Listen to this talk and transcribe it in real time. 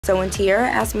So when Teairra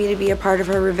asked me to be a part of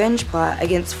her revenge plot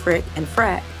against Frick and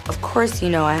Frat, of course you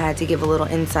know I had to give a little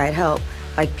inside help,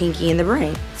 like Pinky in the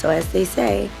Brain. So as they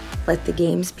say, let the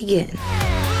games begin.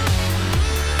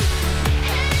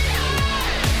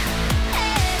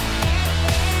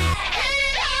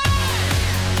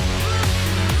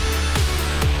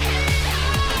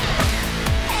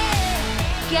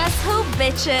 Guess who,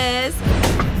 bitches?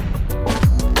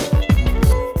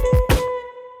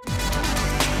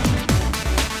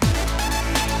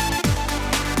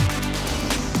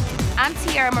 I'm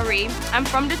Teairra Marí. I'm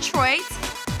from Detroit,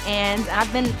 and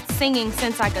I've been singing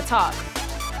since I could talk.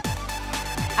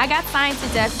 I got signed to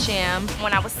Def Jam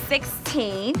when I was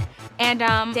 16 and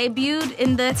debuted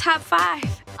in the top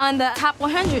 5 on the top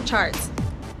 100 charts.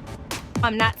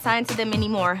 I'm not signed to them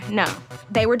anymore, no.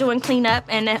 They were doing cleanup,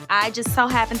 and I just so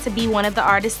happened to be one of the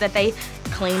artists that they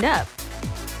cleaned up.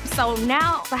 So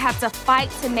now I have to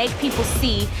fight to make people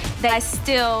see that I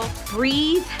still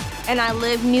breathe and I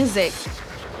live music.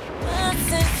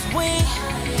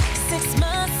 6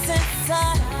 months since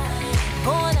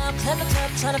going out clever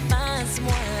club trying to find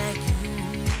someone like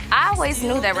you. I always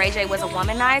knew that Ray J was a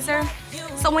womanizer,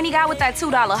 so when he got with that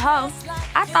 $2 hoe,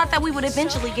 I thought that we would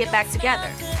eventually get back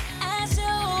together.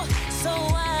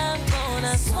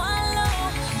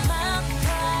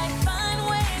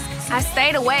 I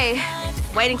stayed away,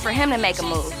 waiting for him to make a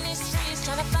move.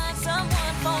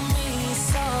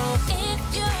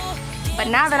 But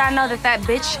now that I know that that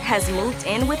bitch has moved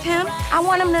in with him, I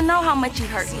want him to know how much he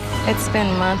hurt me. It's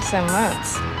been months and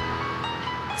months.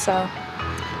 So?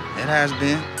 It has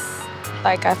been.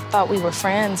 Like, I thought we were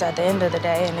friends at the end of the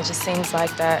day, and it just seems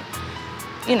like that,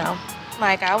 you know,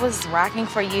 like I was rocking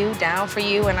for you, down for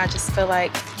you, and I just feel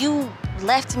like you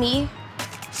left me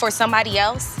for somebody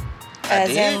else. As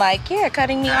in, like, yeah,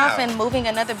 cutting me off and moving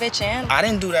another bitch in. I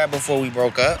didn't do that before we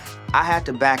broke up. I had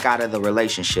to back out of the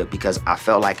relationship because I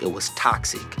felt like it was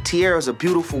toxic. Teairra's a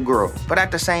beautiful girl, but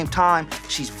at the same time,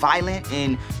 she's violent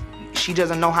and she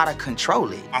doesn't know how to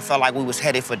control it. I felt like we was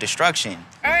headed for destruction.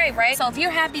 All right, Ray. So if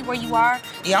you're happy where you are...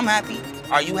 Yeah, I'm happy.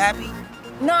 Are you happy?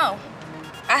 No.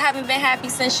 I haven't been happy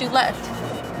since you left.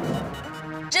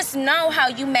 Just know how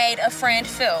you made a friend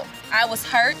feel. I was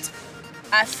hurt.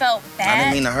 I felt bad. I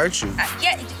didn't mean to hurt you.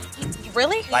 Yeah,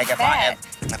 really? Like,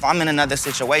 if I'm in another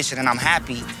situation and I'm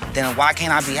happy, then why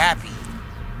can't I be happy?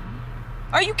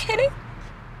 Are you kidding?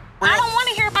 I don't want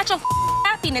to hear about your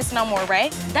happiness no more, Ray.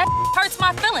 That hurts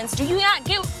my feelings. Do you not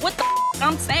get what the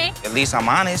I'm saying? At least I'm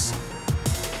honest.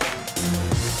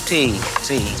 T.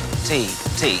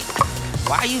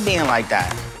 Why are you being like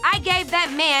that? I gave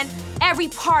that man every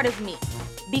part of me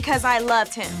because I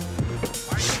loved him.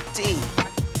 T.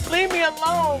 Leave me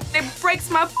alone. It breaks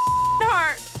my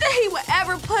heart that he would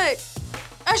ever put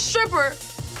a stripper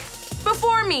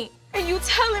before me. And you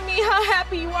telling me how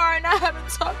happy you are and I haven't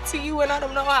talked to you in I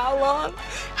don't know how long.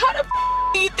 How the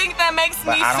do you think that makes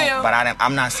me feel?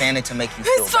 I'm not saying it to make you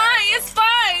feel bad. It's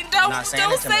fine. Don't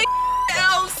say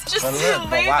else. Just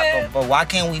leave it. But why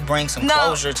can't we bring some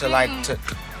closure to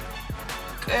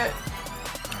Good.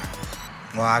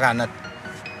 Well, I got nothing.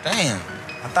 Damn.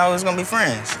 I thought we was gonna be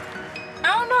friends.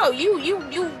 I don't know.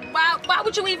 Why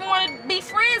would you even want to be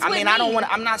friends with me?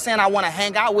 I'm not saying I want to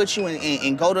hang out with you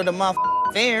and go to the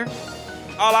fair.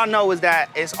 All I know is that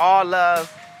it's all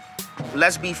love.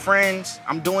 Let's be friends.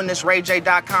 I'm doing this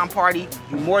RayJ.com party.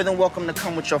 You're more than welcome to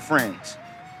come with your friends.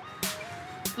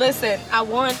 Listen, I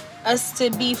want us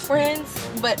to be friends,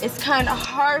 but it's kind of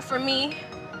hard for me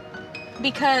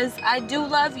because I do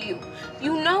love you.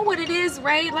 You know what it is,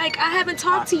 Ray. Like, I haven't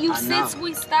talked to you since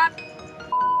we stopped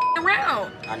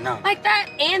around. I know. Like that,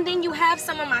 and then you have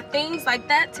some of my things like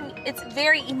that. To me, it's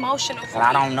very emotional for me. But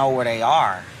I don't know where they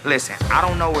are. Listen, I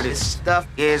don't know where this stuff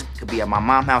is. Could be at my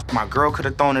mom's house. My girl could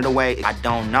have thrown it away. I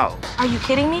don't know. Are you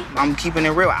kidding me? I'm keeping it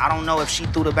real. I don't know if she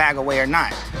threw the bag away or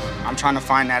not. I'm trying to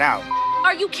find that out.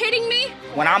 Are you kidding me?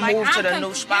 When I move to the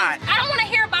new spot. I don't want to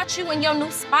hear about you in your new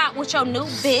spot with your new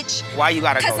bitch. Why you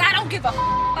gotta go? Because I don't give a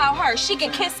about her. She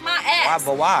can kiss my ass.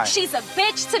 Why, but why? She's a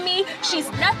bitch to me. She's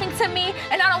nothing to me,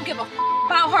 and I don't give a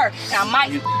about her. And I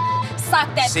might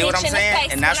sock that see bitch what I'm in saying? the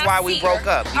face. And that's why we broke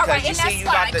up. Because all right, you and see, that's you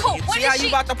fine. about to, Cool. you see how you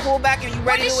about to pull back and you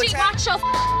ready to attack? When did she watch your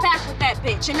back with that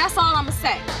bitch? And that's all I'm gonna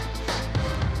say.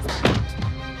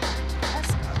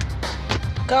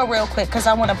 Go real quick, because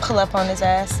I want to pull up on his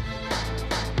ass.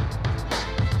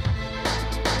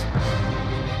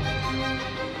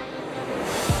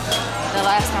 The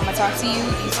last time I talked to you,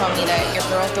 you told me that your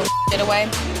girl threw shit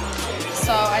away.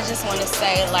 So I just want to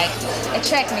say, like, a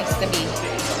check needs to be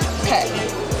cut.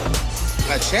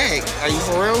 A check? Are you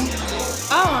for real?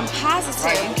 Oh, I'm positive.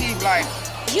 Like, you keep like...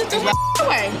 You threw my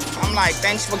away. I'm like,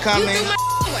 thanks for coming. You threw my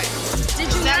away. Did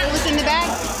you Is that what was in the bag?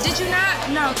 Did you not?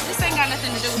 No, this ain't got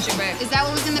nothing to do with your bag. Is that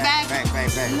what was in the bag? Bag.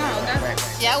 No,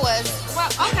 Yeah, it was. Well,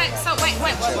 okay, so wait.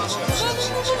 Wait.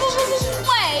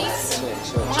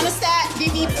 Monostat,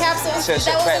 BB capsules. Is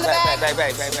that what was in the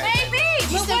bag? Maybe.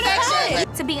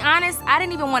 Disinfection. To be honest, I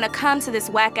didn't even want to come to this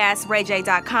whack-ass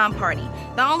RayJ.com party.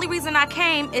 The only reason I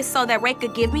came is so that Ray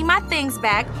could give me my things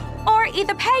back or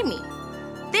either pay me.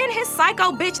 Then his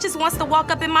psycho bitch just wants to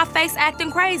walk up in my face acting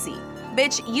crazy.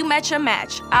 Bitch, you met your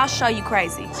match. I'll show you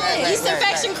crazy.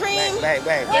 Disinfection cream. Bag. Is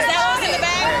that what was in the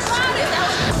bag?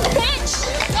 Bitch,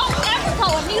 don't ever go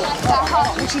with me like that,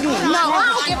 hoe. What you doing? No,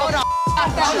 I don't give a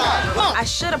I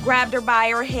should have grabbed her by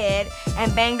her head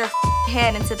and banged her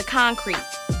head into the concrete,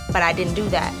 but I didn't do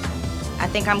that. I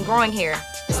think I'm growing here.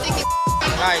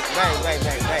 Right.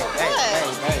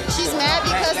 She's mad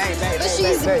because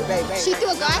she threw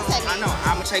a glass at me. I know,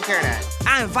 I'm gonna take care of that.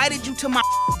 I invited you to my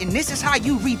and this is how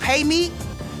you repay me?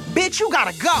 Bitch, you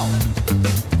gotta go.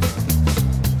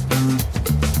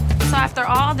 So after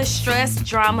all the stress,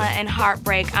 drama, and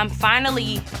heartbreak, I'm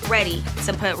finally ready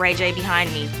to put Ray J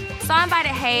behind me. So I invited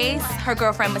Hayes, her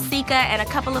girlfriend Masika, and a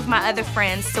couple of my other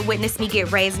friends to witness me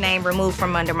get Ray's name removed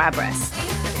from under my breast.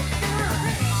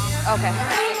 Okay.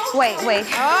 Wait. Wait,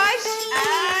 no.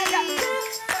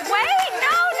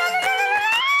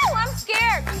 I'm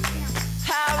scared.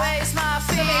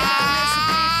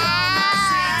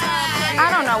 I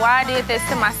don't know why I did this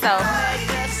to myself.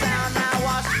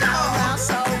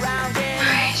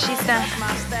 She's done.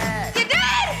 You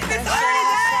did! It's already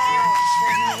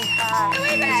done! We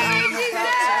did it! She's done!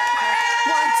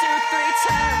 1, 2, 3,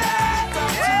 turn around.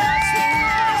 Don't you watch me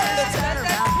now? Turn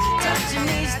around. Touch your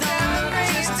knees, don't move.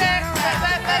 Just turn around.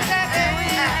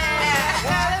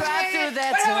 Walk right through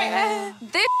that door.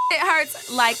 This shit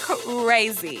hurts like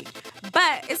crazy.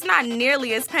 But it's not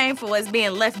nearly as painful as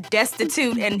being left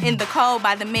destitute and in the cold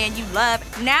by the man you love.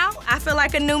 Now, I feel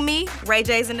like a new me. Ray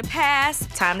J's in the past.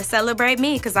 Time to celebrate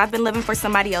me, because I've been living for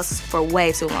somebody else for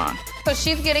way too long. So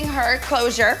she's getting her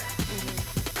closure.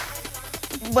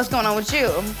 What's going on with you?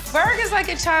 Berg is like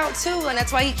a child too, and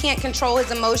that's why he can't control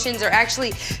his emotions or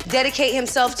actually dedicate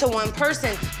himself to one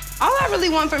person. All I really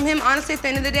want from him, honestly, at the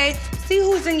end of the day, see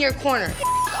who's in your corner.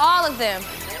 All of them.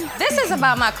 This is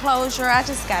about my closure. I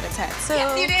just got a tattoo.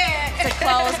 Yes, you did. To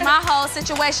close my whole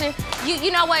situation.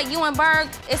 You know what? You and Berg,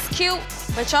 it's cute,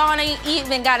 but y'all ain't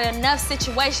even got enough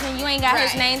situation. You ain't got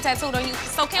his name tattooed on you.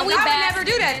 So can we I would never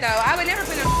do that, though. I would never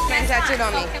put a name tattooed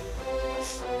on me.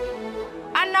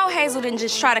 I know Hazel didn't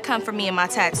just try to come for me and my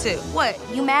tattoo. What,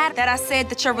 you mad that I said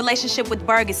that your relationship with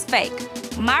Berg is fake?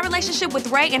 My relationship with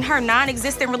Ray and her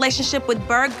non-existent relationship with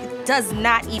Berg does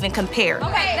not even compare.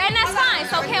 Okay, then that's fine.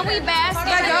 So can we bask in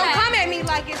But the don't fact- come at me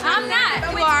like it's I'm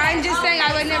not. You are. I'm just saying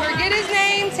I would never get his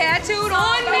name tattooed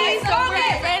on me. So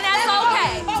Okay, then that's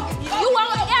okay. You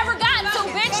won't ever got to,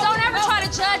 bitch. Don't ever try to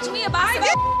judge me about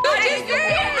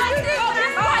something.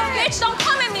 Bitch, don't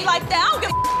come at me like that. I don't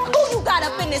give a who you got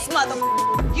up in this mother.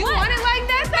 You want it like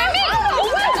that, baby?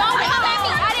 Don't come at me.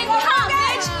 I didn't come,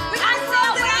 bitch. I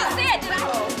said what I said.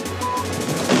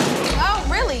 Oh,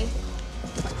 really?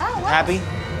 Happy?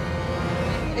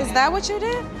 Is that what you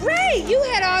did? Ray, you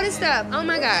had all this stuff. Oh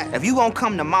my God. If you gonna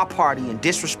come to my party and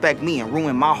disrespect me and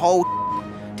ruin my whole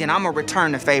then I'ma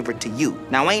return the favor to you.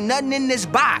 Now ain't nothing in this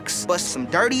box but some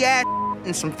dirty ass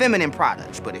and some feminine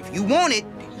products. But if you want it,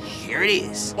 here it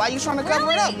is. Why you trying to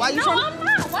cover it up? Why you No, trying I'm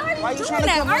not. Why are you you doing trying to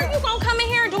that? cover Are it you up? gonna come in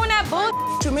here and doing that bull?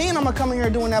 What you mean I'm gonna come in here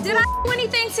doing that Did I do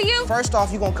anything to you? First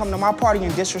off, you gonna come to my party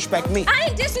and disrespect me. I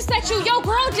didn't disrespect you. Your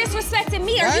girl disrespected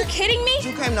me. Are you What? kidding me?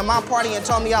 You came to my party and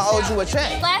told me I owed you a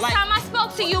check. Last time I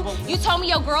spoke to you, you told me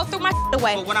your girl threw my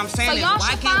away. But what I'm saying So is, y'all why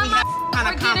should can't we find have my kind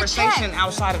or of get a conversation check.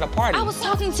 outside of the party? I was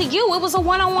talking to you. It was a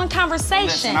one-on-one conversation.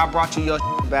 Listen, I brought you your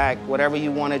back, whatever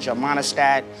you wanted, your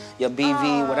monostat, your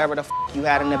BV, whatever the you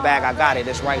had in the bag, I got it.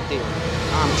 It's right there.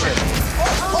 I'm tripping.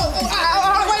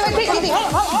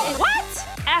 What?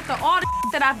 After all the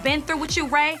that I've been through with you,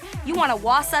 Ray, you want to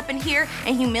waltz up in here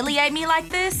and humiliate me like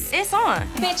this? It's on.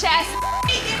 Bitch ass.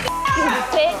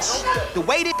 Bitch. The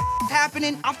way this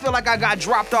happening, I feel like I got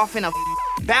dropped off in a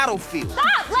battlefield.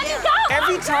 Stop. Let me go.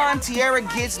 Every time Teairra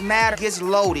gets mad or gets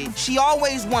loaded, she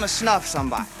always wanna snuff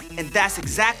somebody. And that's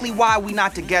exactly why we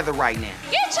not together right now.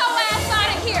 Get your ass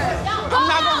out of here. Go I'm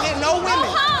not home. gonna hit no women. Go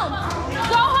home.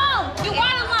 Go home. You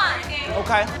out of line.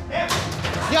 Okay.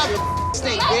 Yo,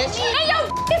 stink, bitch. And your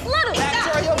is little.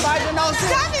 Bacterial vaginosis.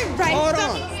 Stop it right. Hold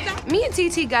on. Me and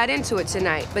TT got into it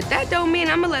tonight, but that don't mean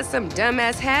I'ma let some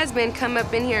dumbass has-been come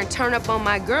up in here and turn up on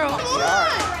my girl.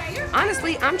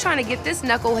 Honestly, I'm trying to get this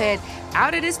knucklehead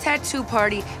out of this tattoo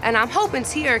party, and I'm hoping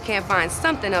Teairra can't find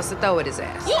something else to throw at his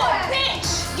ass. You're a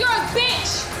bitch. You're a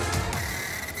bitch.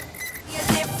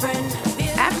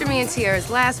 and Teairra's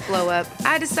last blow up,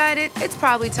 I decided it's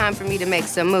probably time for me to make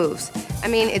some moves. I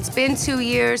mean, it's been 2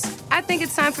 years. I think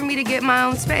it's time for me to get my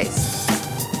own space.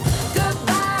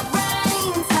 Goodbye,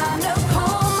 rain, time to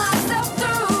pull myself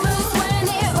through. When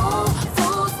it all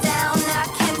falls down, I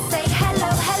can say hello,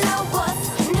 hello,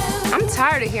 what's new? I'm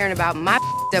tired of hearing about my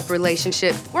up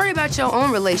relationship. Worry about your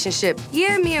own relationship.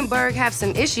 Yeah, me and Berg have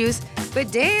some issues,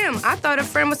 but damn, I thought a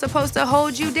friend was supposed to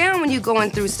hold you down when you're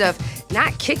going through stuff,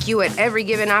 not kick you at every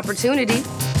given opportunity.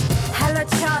 Hello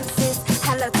chances,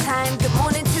 hello time. Good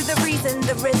morning to the reason,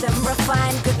 the rhythm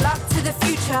refined. Good luck to the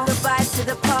future, goodbye to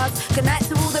the past. Good night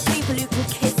to all the people who can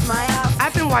kiss my ass.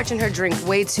 I've been watching her drink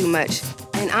way too much.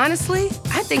 And honestly,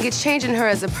 I think it's changing her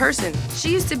as a person. She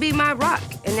used to be my rock,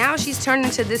 and now she's turned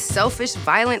into this selfish,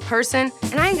 violent person,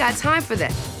 and I ain't got time for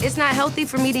that. It's not healthy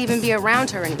for me to even be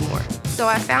around her anymore. So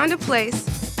I found a place,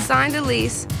 signed a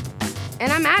lease,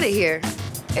 and I'm out of here.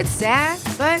 It's sad,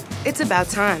 but it's about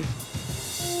time.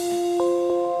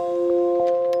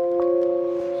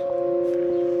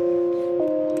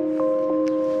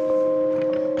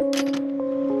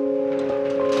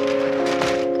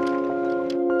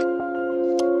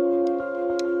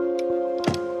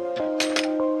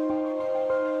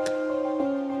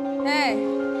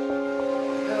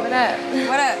 What up?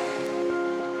 What up?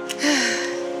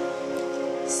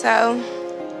 So,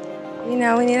 you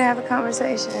know, we need to have a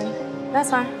conversation. That's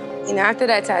fine. You know, after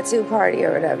that tattoo party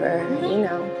or whatever, you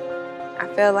know, I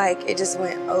feel like it just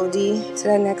went OD to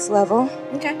the next level.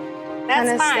 Okay. That's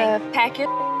Kinda fine. stuff. Pack it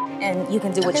and you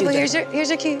can do what Okay, you well, do. here's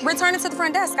your key. Return it to the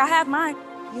front desk. I have mine.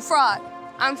 You fraud.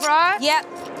 I'm fraud? Yep.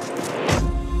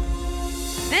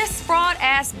 This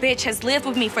fraud-ass bitch has lived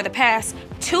with me for the past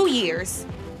 2 years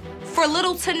for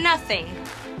little to nothing.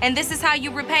 And this is how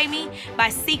you repay me? By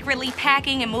secretly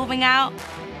packing and moving out?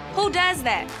 Who does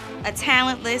that? A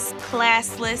talentless,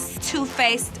 classless,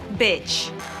 two-faced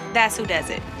bitch. That's who does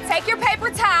it. Take your paper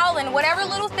towel and whatever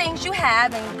little things you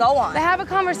have and go on. To have a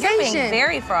conversation. You're being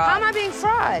very fraud. How am I being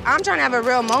fraud? I'm trying to have a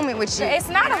real moment with you. It's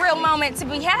not a real moment to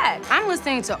be had. I'm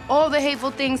listening to all the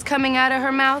hateful things coming out of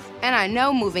her mouth, and I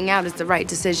know moving out is the right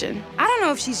decision. I don't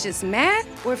know if she's just mad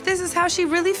or if this is how she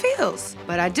really feels,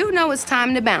 but I do know it's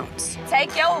time to bounce.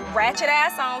 Take your ratchet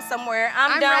ass on somewhere.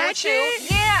 I'm done ratchet?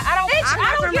 with you. Yeah, I don't. Bitch,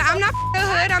 I don't I'm not from the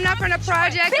hood. I'm not from the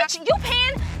project. Bitch, you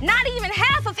paying not even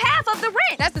half of the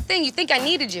rent. That's the thing. You think I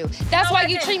needed you. That's No, why I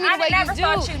you didn't. treat me I the way never you do.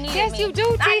 thought you needed Yes, me. you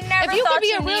do, T. I never If you thought could be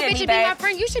you a real needed bitch me, and be my babe.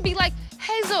 friend, you should be like,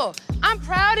 Hazel, I'm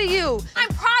proud of you. I'm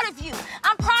proud of you.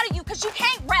 I'm proud of you because you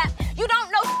can't rap. You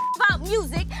don't know about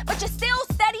music, but you're still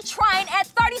steady trying. At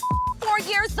 34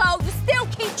 years old, you still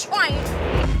keep trying.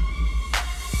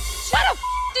 Why the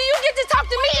do you get to talk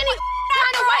to me any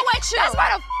kind of way? That's why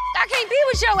the I can't be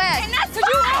with your ass. And that's Cause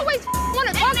you fine. always want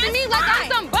to talk to me like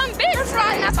I'm some bum bitch. That's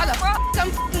right. And that's why the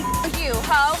I'm you,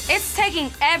 ho. It's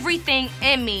taking everything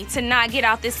in me to not get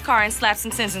out this car and slap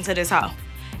some sense into this hoe.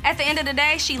 At the end of the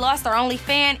day, she lost her only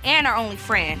fan and her only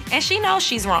friend, and she knows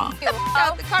she's wrong. Get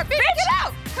out the car. Bitch, get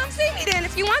out. Come see me then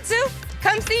if you want to.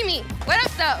 Come see me. What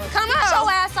up, though? Come on. Get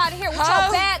your ass out of here with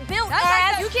your bad built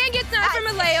ass. You can't get some from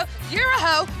Malaya. You're a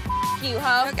hoe. You,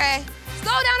 ho. Okay.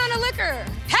 Slow down on the liquor.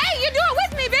 Hey, you do it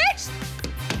with me, bitch.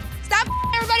 Stop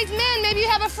everybody's man. Maybe you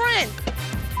have a friend.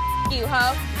 You,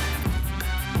 ho.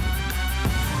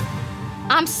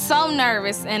 I'm so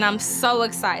nervous and I'm so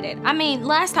excited. I mean,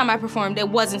 last time I performed, it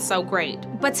wasn't so great.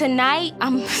 But tonight,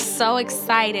 I'm so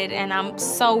excited and I'm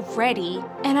so ready.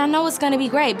 And I know it's gonna be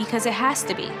great because it has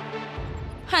to be.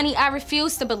 Honey, I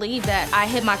refuse to believe that I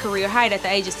hit my career height at the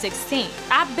age of 16.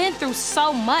 I've been through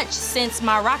so much since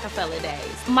my Rockefeller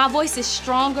days. My voice is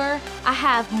stronger, I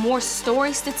have more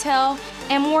stories to tell,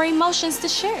 and more emotions to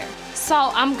share. So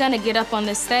I'm gonna get up on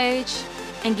this stage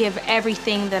and give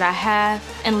everything that I have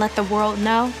and let the world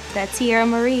know that Teairra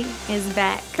Marí is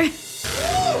back.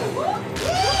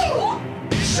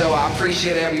 So I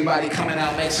appreciate everybody coming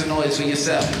out, make some noise for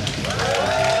yourself.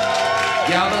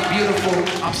 Y'all look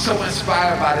beautiful. I'm so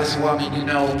inspired by this woman, you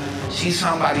know. She's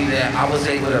somebody that I was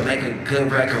able to make a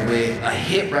good record with, a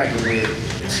hit record with.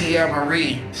 Teairra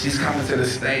Marí, she's coming to the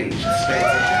stage.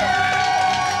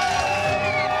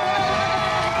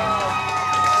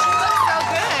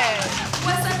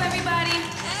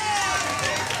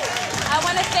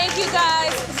 Thank you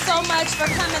guys so much for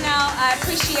coming out. I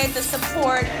appreciate the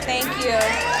support. Thank you.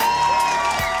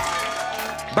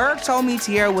 Berg told me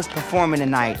Teairra was performing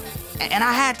tonight, and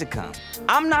I had to come.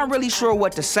 I'm not really sure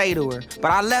what to say to her,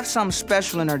 but I left something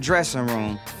special in her dressing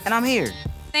room, and I'm here.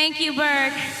 Thank you,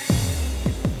 Berg.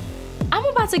 I'm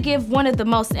about to give one of the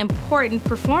most important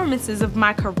performances of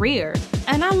my career,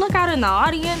 and I look out in the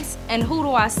audience, and who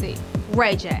do I see?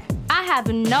 Ray J. I I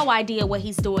have no idea what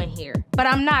he's doing here, but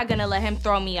I'm not gonna let him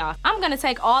throw me off. I'm gonna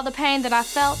take all the pain that I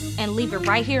felt and leave it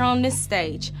right here on this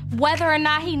stage. Whether or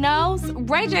not he knows,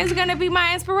 Ray J is gonna be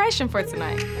my inspiration for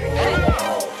tonight.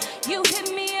 You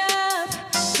hit me up,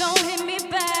 don't hit me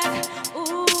back.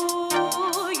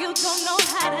 Ooh, you don't know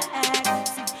how to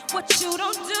act. What you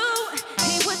don't do,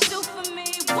 he would do for me.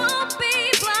 Won't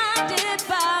be blinded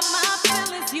by my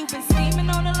feelings. You've been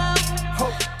scheming on the low,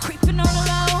 creeping on the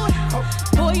low.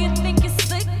 Boy, you think you're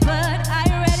slick, but I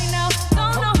already know.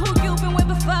 Don't know who you've been with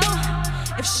before.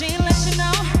 If she ain't let you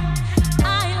know,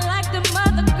 I ain't like the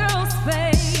mother girls,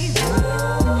 babe.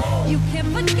 You can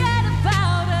forget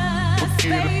about us,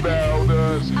 baby.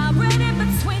 I read in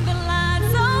between the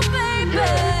lines, oh baby.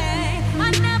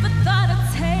 I never thought I'd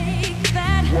take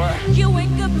that. You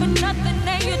ain't good for nothing,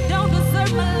 and you don't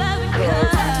deserve my love. I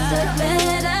deserve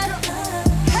better.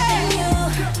 Hey, you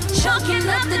choking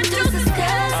up the juices,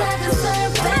 'cause I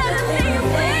deserve better than you,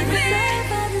 baby.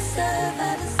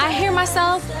 I hear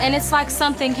myself, and it's like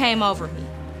something came over me.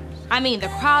 I mean, the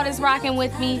crowd is rocking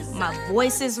with me, my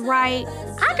voice is right.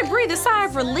 I could breathe a sigh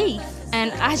of relief.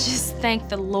 And I just thank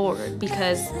the Lord,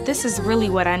 because this is really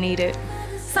what I needed.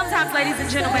 Sometimes, ladies and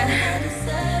gentlemen,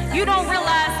 you don't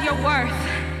realize your worth.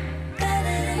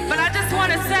 But I just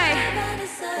want to say,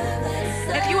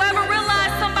 if you ever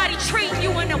realize somebody treating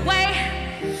you in a way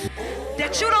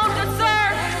that you don't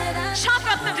deserve, chalk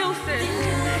up the deuces.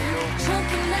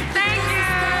 Thank you.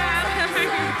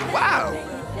 Wow.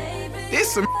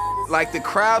 This some like the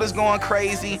crowd is going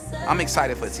crazy. I'm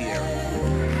excited for Teairra.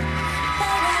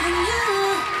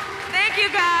 Thank you,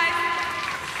 guys.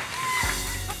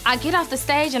 I get off the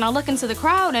stage and I look into the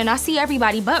crowd and I see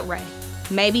everybody but Ray.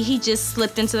 Maybe he just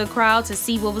slipped into the crowd to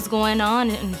see what was going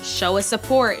on and show his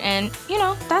support, and you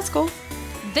know, that's cool.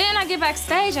 Then I get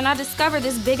backstage and I discover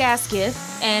this big ass gift,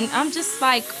 and I'm just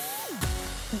like,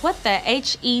 what the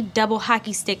HE double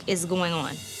hockey stick is going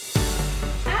on?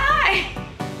 Hi!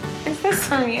 Is this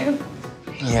from you?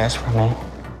 Yeah, it's from me.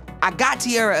 I got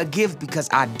Teairra a gift because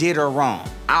I did her wrong.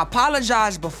 I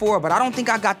apologized before, but I don't think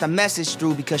I got the message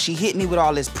through because she hit me with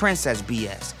all this princess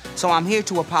BS. So I'm here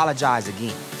to apologize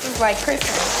again. It's like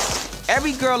Christmas.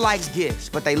 Every girl likes gifts,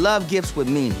 but they love gifts with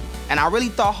meaning. And I really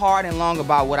thought hard and long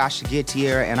about what I should get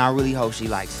Teairra, and I really hope she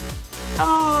likes it.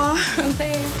 Oh,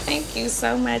 babe, thank you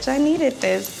so much. I needed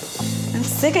this. I'm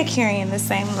sick of carrying the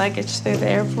same luggage through the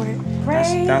airport.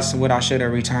 Ray? That's what I should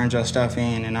have returned your stuff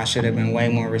in, and I should have been way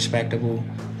more respectable.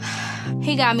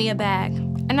 He got me a bag.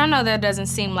 And I know that doesn't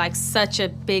seem like such a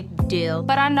big deal,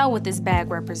 but I know what this bag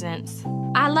represents.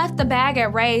 I left the bag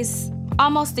at Ray's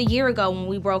almost a year ago when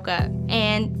we broke up.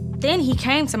 And then he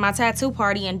came to my tattoo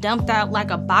party and dumped out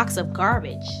like a box of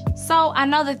garbage. So I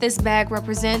know that this bag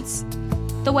represents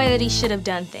the way that he should have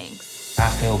done things. I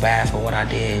feel bad for what I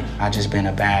did. I just been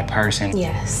a bad person.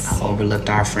 Yes. I overlooked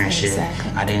our friendship.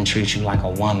 Exactly. I didn't treat you like a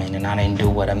woman, and I didn't do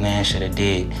what a man should have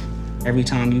did. Every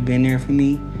time you've been there for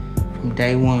me, from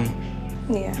day one.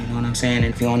 Yeah. You know what I'm saying?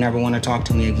 If you don't ever want to talk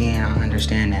to me again, I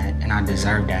understand that, and I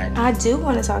deserve that. I do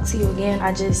want to talk to you again.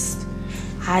 I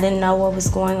didn't know what was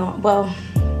going on. Well,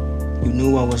 You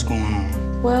knew what was going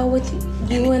on. Well, with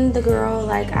you and the girl,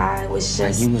 like, I was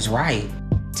just... Like, you was right.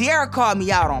 Teairra called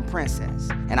me out on Princess,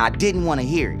 and I didn't want to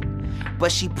hear it.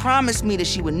 But she promised me that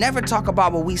she would never talk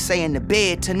about what we say in the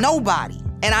bed to nobody.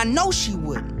 And I know she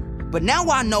wouldn't. But now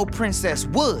I know Princess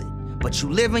would. But you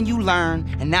live and you learn,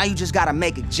 and now you just gotta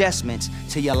make adjustments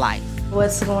to your life.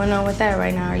 What's going on with that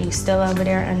right now? Are you still over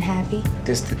there unhappy?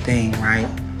 This the thing, right?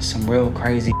 Some real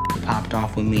crazy popped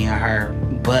off with me and her,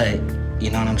 but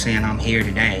you know what I'm saying? I'm here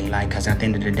today, like, cause at the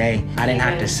end of the day, I didn't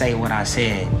have to say what I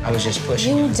said. I was just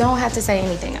pushing. You don't have to say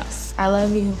anything else. I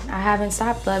love you. I haven't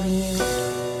stopped loving you.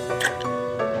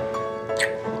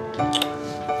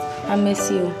 I miss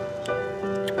you.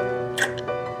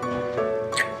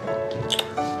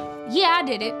 Yeah, I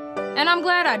did it, and I'm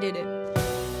glad I did it.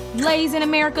 Ladies in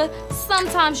America,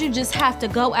 sometimes you just have to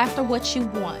go after what you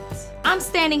want. I'm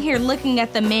standing here looking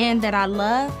at the man that I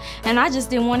love, and I just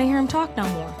didn't want to hear him talk no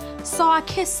more. So I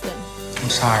kissed him. I'm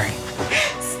sorry.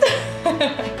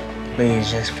 Please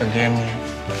just forgive me.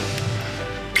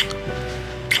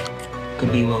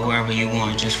 Could be with whoever you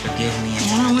want, just forgive me.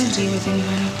 I don't want to be with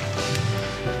anybody.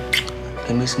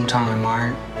 Give me some time,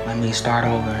 Mark. Let me start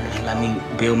over and let me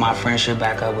build my friendship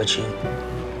back up with you.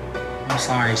 I'm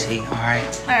sorry, T, all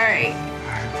right? All right.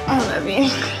 I love you.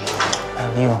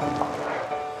 Love you.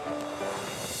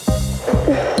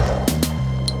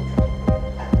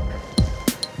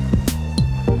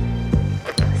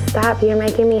 Stop, you're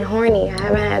making me horny. I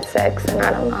haven't had sex and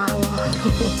I don't know how long.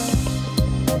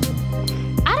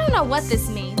 I don't know what this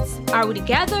means. Are we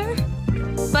together?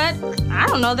 but I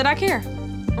don't know that I care.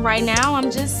 Right now,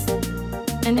 I'm just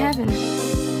in heaven.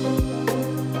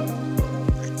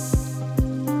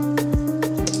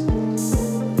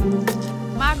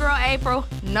 My girl April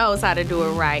knows how to do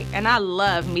it right, and I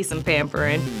love me some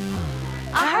pampering.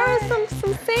 I heard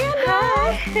some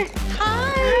Santa.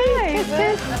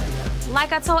 Hi.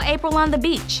 Like I told April on the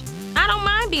beach, I don't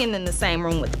mind being in the same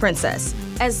room with the princess,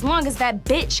 as long as that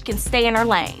bitch can stay in her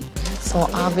lane. So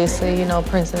obviously, you know,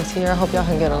 Princess here. I hope y'all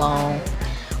can get along.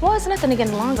 Well, it's nothing to get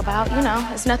along about, you know.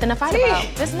 It's nothing to fight about.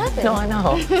 It's nothing. No, I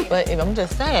know. But I'm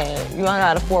just saying, you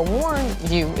gotta forewarn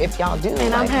you if y'all do.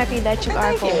 And I'm happy that you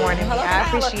are forewarning me. I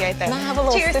appreciate that. Can I have a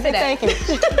little Cheers to that. Thank you.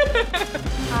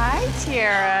 Hi,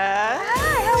 Teairra.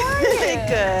 Hi, how are you?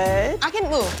 Good. I can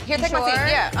move. Here, take my seat.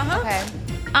 Yeah. Okay.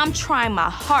 I'm trying my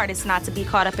hardest not to be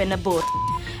caught up in the bull,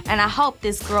 and I hope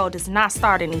this girl does not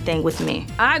start anything with me.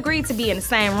 I agreed to be in the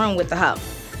same room with the hoe,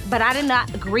 but I did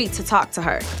not agree to talk to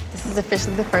her. This is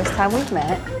officially the first time we've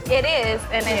met. It is,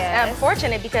 and it's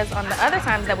unfortunate because on the other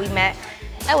times that we met,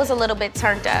 it was a little bit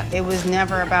turned up. It was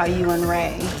never about you and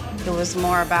Ray. It was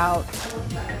more about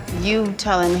you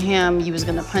telling him you was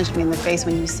gonna punch me in the face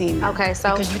when you see me. Okay,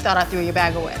 so... Because you thought I threw your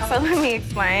bag away. So let me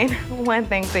explain one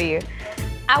thing to you.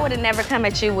 I would have never come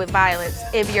at you with violence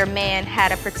if your man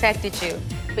had protected you.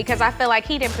 Because I feel like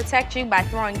he didn't protect you by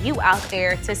throwing you out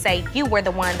there to say you were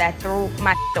the one that threw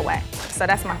my away. So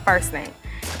that's my first thing.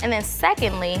 And then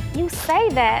secondly, you say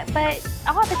that, but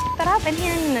all the that I've been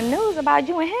hearing in the news about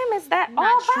you and him is that Not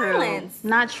all true. Violence.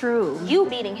 Not true. You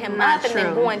beating him Not up and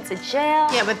then true. going to jail.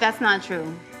 Yeah, but that's not true.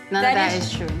 None of that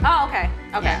is true. Oh, okay,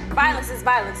 okay. Yeah. Violence is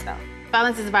violence, though.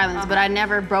 Violence is violence, but I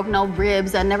never broke no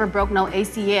ribs. I never broke no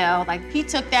ACL. Like, he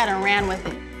took that and ran with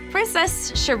it.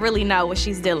 Princess should really know what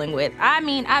she's dealing with. I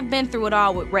mean, I've been through it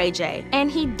all with Ray J, and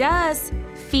he does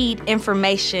feed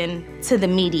information to the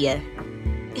media.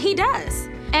 He does.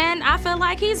 And I feel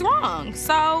like he's wrong.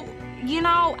 So, you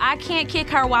know, I can't kick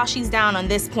her while she's down on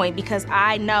this point because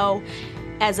I know,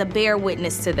 as a bear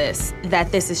witness to this,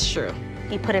 that this is true.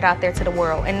 He put it out there to the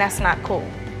world, and that's not cool,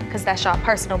 because that's y'all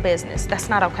personal business. That's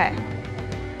not okay.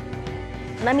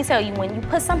 Let me tell you, when you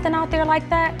put something out there like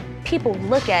that, people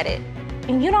look at it,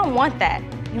 and you don't want that.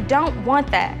 You don't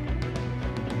want that.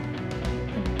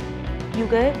 You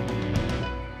good?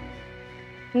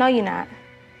 No, you're not.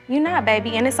 You're not,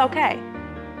 baby, and it's okay.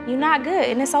 You're not good,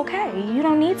 and it's okay. You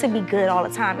don't need to be good all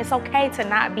the time. It's okay to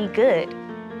not be good.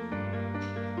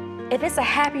 If it's a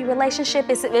happy relationship,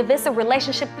 if it's a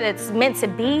relationship that's meant to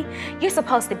be, you're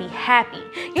supposed to be happy.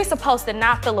 You're supposed to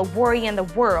not feel a worry in the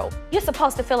world. You're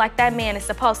supposed to feel like that man is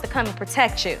supposed to come and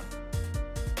protect you.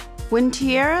 When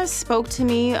Teairra spoke to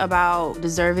me about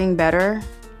deserving better,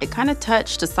 it kind of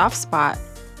touched a soft spot.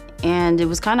 And it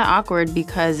was kind of awkward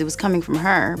because it was coming from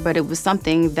her, but it was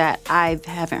something that I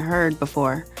haven't heard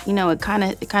before. You know, it kind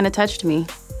of touched me.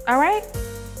 All right?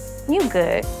 You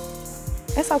good.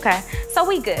 It's okay. So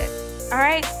we good, all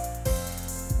right?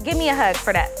 Give me a hug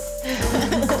for that.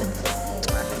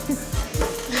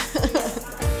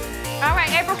 All right,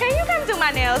 April, can you come do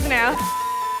my nails now?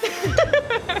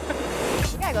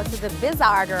 You gotta go to the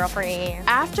bizarre, girlfriend.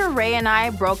 After Ray and I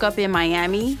broke up in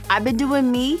Miami, I've been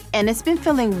doing me, and it's been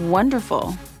feeling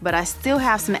wonderful. But I still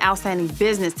have some outstanding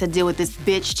business to deal with this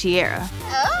bitch, Teairra.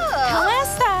 ¿Cómo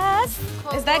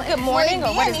estás? Is that good morning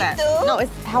or what is that? No,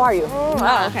 it's how are you?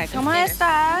 Oh, okay. ¿Cómo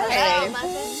estás?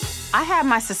 I have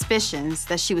my suspicions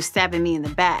that she was stabbing me in the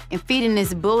back and feeding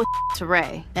this bull to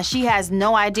Ray. Now, she has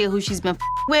no idea who she's been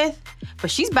with, but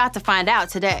she's about to find out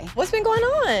today. What's been going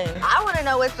on? I want to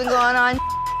know what's been going on.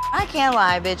 I can't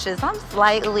lie, bitches. I'm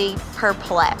slightly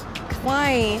perplexed.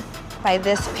 Why? By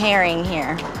this pairing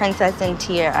here, Princess and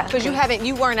Teairra. Because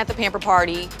you weren't at the pamper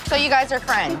party. So you guys are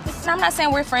friends? I'm not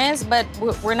saying we're friends, but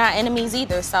we're not enemies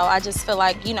either. So I just feel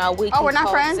like, you know, we can we're not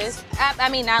coexist. friends? I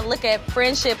mean, I look at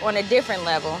friendship on a different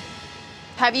level.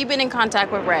 Have you been in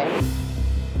contact with Ray?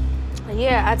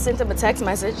 Yeah, I sent him a text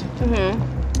message.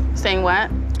 Mm-hmm. Saying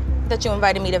what? That you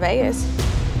invited me to Vegas.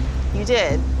 You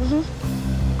did? Mm-hmm.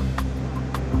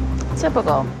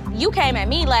 Typical. You came at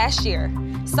me last year.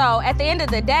 So at the end of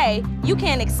the day, you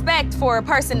can't expect for a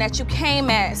person that you came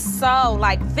at so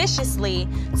like viciously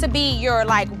to be your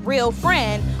like real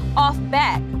friend off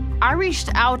bat. I reached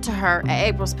out to her at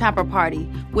April's pamper party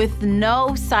with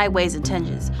no sideways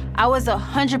intentions. I was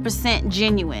 100%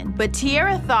 genuine, but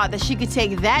Teairra thought that she could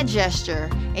take that gesture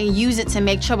and use it to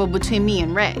make trouble between me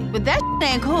and Ray. But that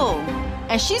ain't cool,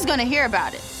 and she's gonna hear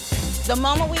about it. The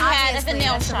moment we had at the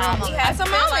nail shop, we had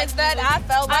some moments that I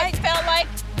felt like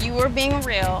you were being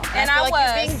real, and I felt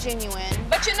like was you were being genuine.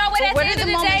 But But you know what, at the end of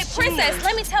the day, Princess,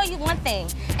 let me tell you one thing.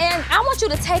 And I want you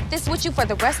to take this with you for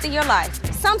the rest of your life.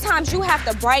 Sometimes you have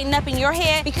to brighten up in your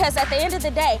head because at the end of the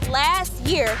day, last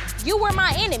year, you were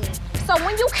my enemy. So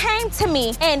when you came to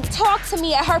me and talked to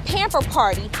me at her pamper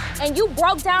party and you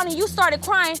broke down and you started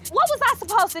crying, what was I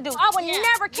supposed to do? I would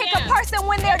never kick a person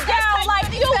when they're down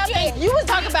like you did. You was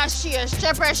talking about she a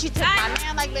stripper and she took my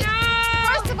man like this.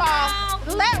 First of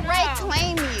all, let Ray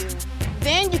claim you.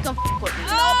 Then you can f with me.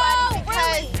 Nobody,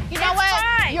 because you know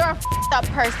what? You're a up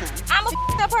person. I'm a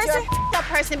up person? You're a up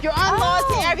person. You're unloyal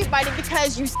to everybody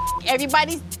because you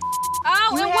everybody's.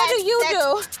 Oh, and what do you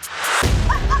do?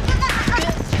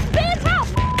 Bitch,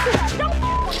 don't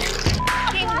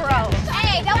f***ing gross.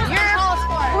 Hey, that was your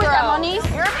who is that, Monique?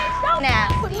 You're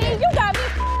nasty. You got me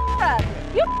up.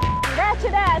 You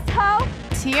ratchet ass hoe.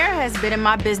 Teairra has been in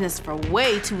my business for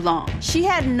way too long. She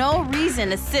had no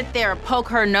reason to sit there and poke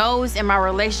her nose in my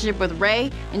relationship with Ray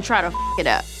and try to f it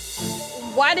up.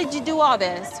 Why did you do all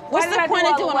this? What's the point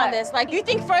of doing all this? Like, you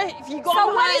think if you go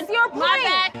behind my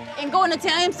back and going to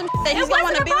tell him some that he's gonna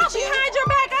want to be with you? Behind your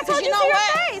back, I told you to your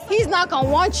face. He's not gonna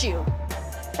want you.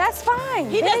 That's fine.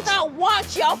 He does not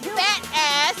want your fat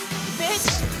ass,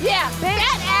 bitch. Yeah,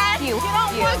 fat ass. You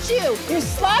don't want you. You're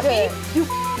sloppy. You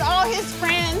all his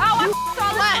friends. Oh, I all his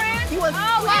friends? You was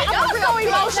I'm so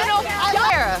emotional.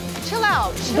 Teairra, chill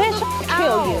out. Bitch,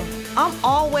 kill you. I'm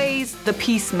always the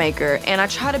peacemaker, and I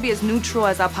try to be as neutral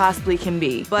as I possibly can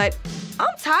be. But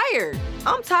I'm tired.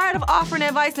 I'm tired of offering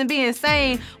advice and being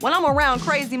sane when I'm around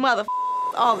crazy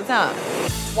all the time.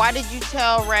 Why did you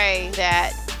tell Ray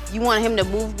that you wanted him to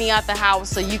move me out the house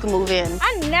so you can move in?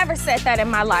 I never said that in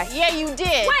my life. Yeah, you did.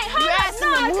 Wait, hold you up, asked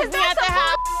him to move me out the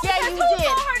house. Yeah, you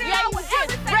did. Yeah, you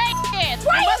did. Ray did.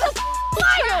 Ray is a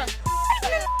liar.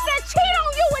 That cheat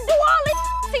on you and do all this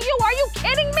to you. Are you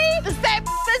kidding me? The same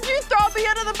that you throw me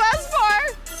under the bus for?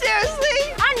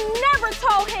 Seriously? I never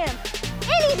told him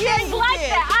anything like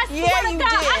that. I swear to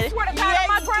God, I swear to God on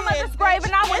my grandmother's grave,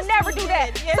 and I would never do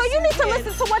that. So you need to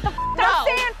listen to what the I'm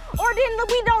saying, or then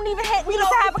we don't even need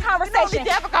to have a conversation. We don't need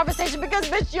to have a conversation because,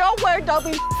 bitch, your word don't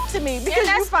be to me. Because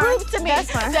you proved to me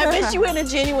that, bitch, you ain't a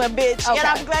genuine bitch. Okay. And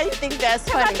I'm glad you think that's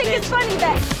funny, I think it's funny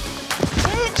that,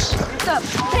 bitch,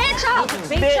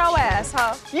 beat your ass,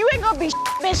 huh? You ain't gonna be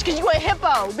bitch, because you a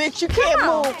hippo, bitch. You can't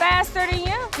move. Faster than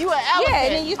you. You an elephant. Yeah,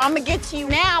 and then I'm gonna get to you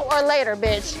now or later,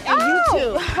 bitch. And you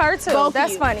too. Her too. Both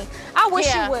That's funny. I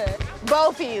wish you would.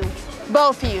 Both of you.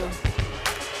 Both of you.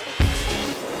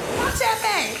 What's that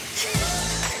thing?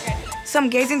 So I'm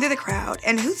gazing through the crowd,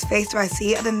 and whose face do I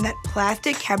see other than that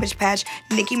plastic Cabbage Patch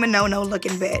Nicki Minono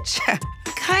looking bitch? I'm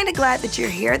kinda glad that you're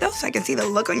here though, so I can see the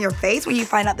look on your face when you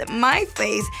find out that my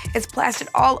face is plastered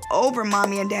all over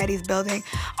Mommy and Daddy's building.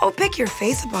 Oh, pick your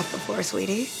face up off the floor,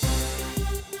 sweetie.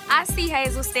 I see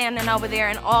Hazel standing over there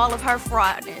in all of her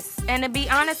fraudness. And to be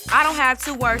honest, I don't have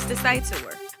 2 words to say to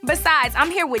her. Besides,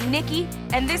 I'm here with Nikki,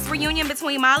 and this reunion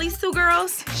between Molly's 2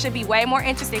 girls should be way more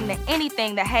interesting than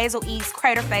anything that Hazel E's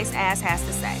crater-faced ass has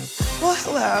to say. Well,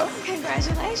 hello.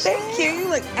 Congratulations. Thank you. You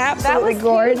look absolutely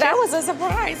gorgeous. That was a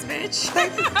surprise, bitch.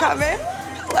 Thank you for coming.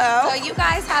 Hello. So you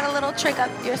guys had a little trick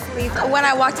up your sleeve. When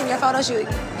I walked in your photo shoot,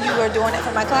 you were doing it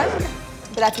for my club?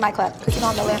 But that's my club, because you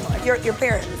don't know landlord. Your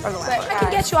parents are the landlord. I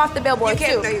can get you off the billboard,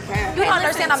 too. No, you can't. You don't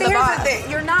understand I'm the boss. Here's the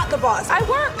thing. You're not the boss. I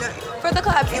work for the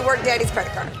club. You work Daddy's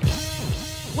credit card.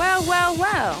 Well, well,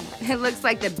 well. It looks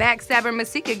like the backstabber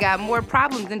Masika got more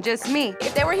problems than just me.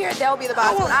 If they were here, they'll be the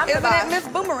boss. I'm the boss. Isn't it Miss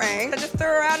Boomerang? I just threw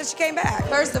her out and she came back.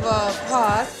 First of all,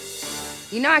 pause.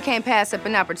 You know I can't pass up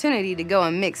an opportunity to go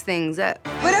and mix things up.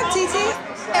 What up, TT?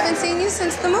 I haven't seen you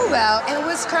since the move out. And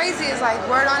what's crazy is like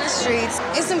word on the streets.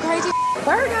 It's some crazy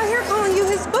Bird out here calling you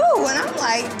his boo. And I'm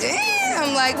like,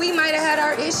 damn, like we might have had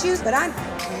our issues, but I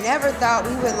never thought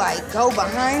we would like go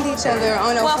behind each other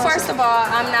on a Well, first of all,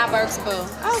 I'm not Burke's boo.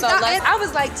 Oh, so I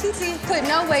was like, TT could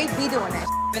no way be doing that.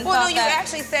 Well, no, you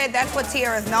actually said that's what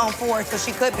Teairra is known for, so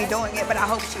she could be doing it, but I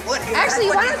hope she wouldn't. Actually,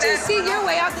 why don't you see your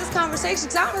way out this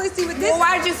conversation? Because I don't really see what this. Well,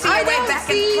 why did you see your way back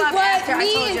in the club after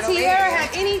I told you to leave? I don't see what me and Teairra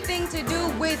have anything to do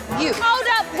with you. Hold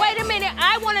up, wait a minute.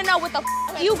 I want to know what the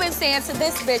you've been saying to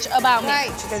this bitch about me.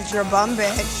 Right, because you're a bum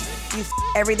bitch. You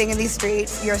everything in these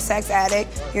streets. You're a sex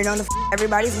addict. You're known to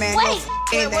everybody's man. Wait.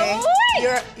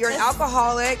 You're an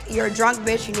alcoholic. You're a drunk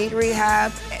bitch. You need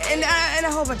rehab, and a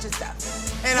whole bunch of stuff.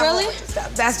 And really?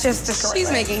 That's just the story.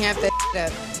 She's making half that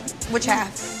up. Which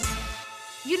half?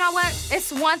 You know what?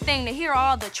 It's one thing to hear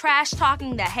all the trash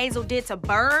talking that Hazel did to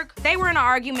Berg. They were in an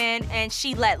argument and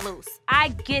she let loose. I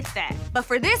get that. But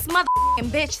for this motherfucking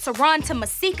bitch to run to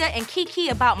Masika and Kiki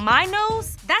about my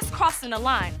news, that's crossing the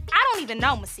line. I don't even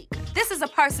know Masika. This is a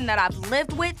person that I've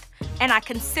lived with and I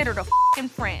considered a fucking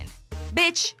friend.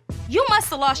 Bitch, you must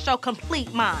have lost your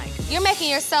complete mind. You're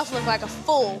making yourself look like a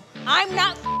fool. I'm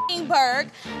not f***ing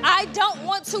Berg. I don't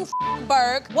want to f***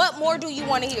 Berg. What more do you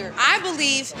want to hear? I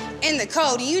believe in the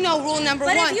code. You know rule number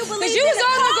one. But if you believe you in was the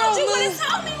on the code, girl you move. would have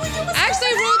told me when you was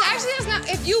Actually, that's not.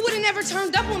 If you would have never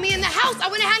turned up on me in the house, I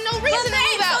wouldn't have had no reason to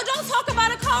move out. So don't talk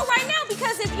about a code right now,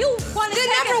 because if you want to take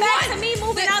it back to me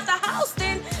moving out the house,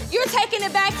 then you're taking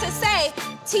it back to say,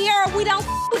 Teairra, we don't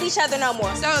with each other no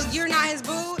more. So you're not his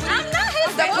boo? I'm not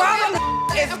his boo. The problem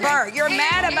is Berg. You're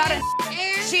mad about it.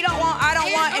 She don't want, I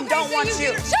don't want, and don't want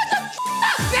you. Shut the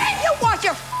up, bitch! You watch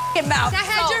your f***ing mouth. I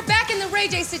had your back in the Ray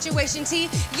J situation, T.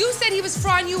 You said he was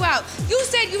frauding you out. You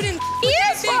said you didn't. He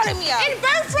is frauding me out. And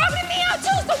Berg frauding me out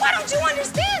too. So why don't you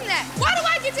understand that? Why do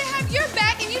I get to have your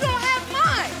back and you don't have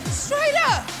mine? Straight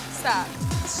up. Stop.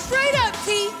 Straight up,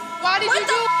 T. Why did you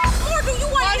do it? What more do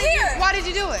you want to hear? Why did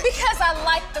you do it? Because I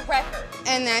like the record.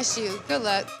 And that's you. Good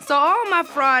luck. So all my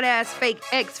fraud-ass fake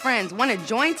ex-friends want to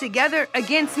join together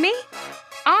against me?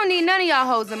 I don't need none of y'all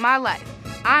hoes in my life.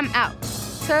 I'm out.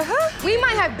 We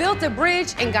might have built a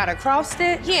bridge and got across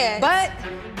it. Yeah. But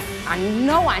I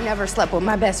know I never slept with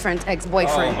my best friend's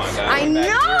ex-boyfriend. Oh my God, I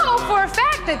know for a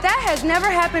fact that that has never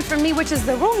happened for me, which is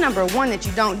the rule number one that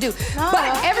you don't do.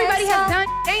 But everybody has done.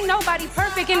 Ain't nobody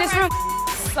perfect in this room.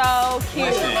 So cute.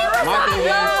 I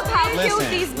love how cute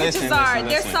these bitches are.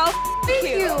 They're so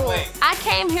cute. I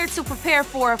came here to prepare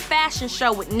for a fashion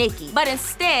show with Nikki, but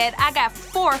instead, I got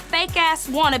 4 fake-ass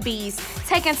wannabes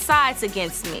taking sides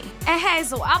against me. And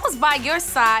Hazel, I was by your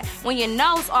side when your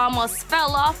nose almost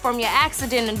fell off from your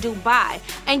accident in Dubai,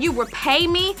 and you repay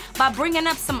me by bringing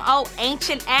up some old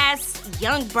ancient-ass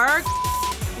young Berg?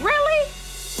 Really?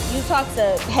 You talk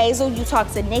to Hazel, you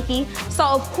talk to Nikki, so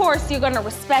of course you're gonna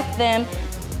respect them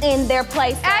in their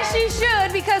place. As she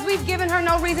should, because we've given her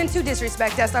no reason to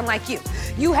disrespect us, unlike you.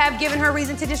 You have given her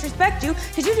reason to disrespect you,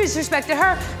 because you disrespected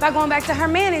her by going back to her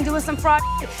man and doing some fraud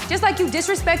shit. Just like you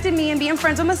disrespected me and being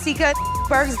friends with Masika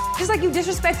Bergs. Just like you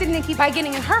disrespected Nikki by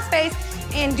getting in her face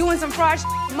and doing some fraud shit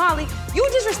with Molly. You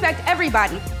disrespect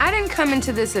everybody. I didn't come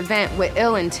into this event with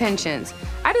ill intentions.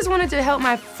 I just wanted to help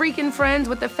my freaking friends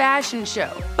with the fashion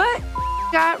show. But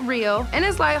got real, and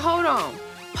it's like, hold on,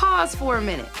 pause for a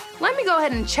minute. Let me go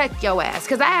ahead and check your ass,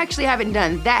 because I actually haven't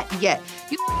done that yet.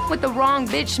 You with the wrong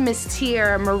bitch, Miss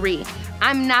Teairra Marí.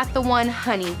 I'm not the one,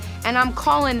 honey, and I'm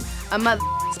calling a mother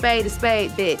spade a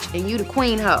spade, bitch, and you the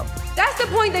queen hoe. That's the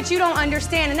point that you don't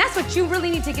understand, and that's what you really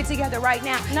need to get together right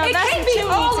now. No, it that's can't what be you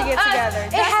all need to of get us. together.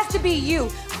 It has to be you.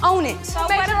 Own it. So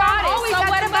what about it? So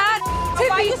what about it?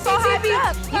 Why you so hyped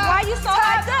up? Why you so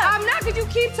hyped up? I'm not, because you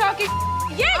keep talking.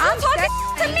 Yeah, you talking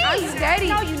to me. I'm steady.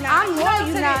 No, you not. I'm loyal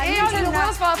to the end, to the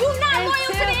wheels fall. You're not loyal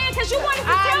to the end, because you wanted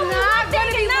to tell me one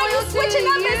thing, and now you're switching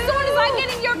up as soon as I get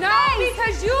in your face. No,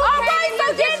 because you all right,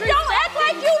 so then don't act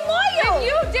like you loyal.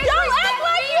 Don't act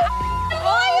like you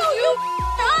loyal, you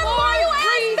unloyal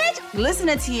ass bitch.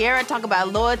 Listening to Teairra talk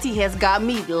about loyalty has got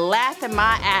me laughing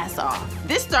my ass off.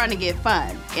 This starting to get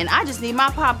fun, and I just need my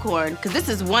popcorn, because this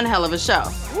is one hell of a show.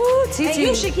 Ooh, and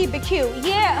you should keep it cute.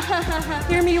 Yeah.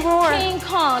 Hear me roar. King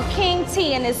Kong, King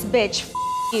T in this bitch.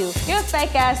 You. You're a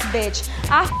fake ass bitch.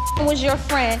 I was your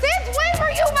friend. Since when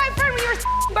were you my friend? When you were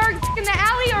Berg in the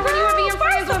alley, or when you were being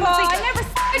friends with Masika? I never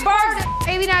Berg.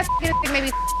 Maybe not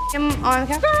maybe him on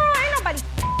camera. Girl,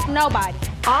 ain't nobody.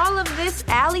 All of this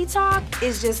alley talk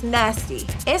is just nasty.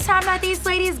 It's time that these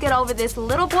ladies get over this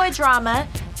little boy drama,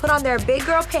 put on their big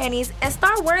girl panties, and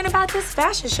start worrying about this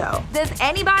fashion show. Does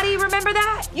anybody remember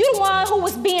that? You the one who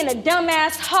was being a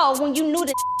dumbass hoe when you knew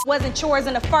that wasn't yours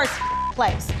in the first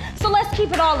place. So let's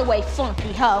keep it all the way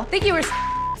funky, hoe. Think you were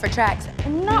for tracks.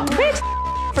 No, bitch.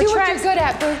 For do tracks. What you're good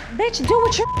at, boo. Bitch, do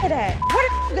what you're good at.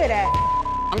 What are you good at?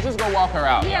 I'm just gonna walk her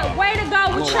out. Yeah, way to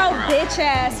go with your bitch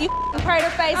ass. You crater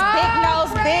face, big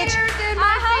nose, bitch.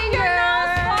 I hope your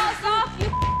nose falls off, you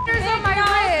big on my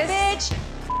nose, bitch.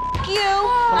 F you.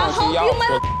 I hope you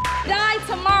mother die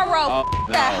tomorrow.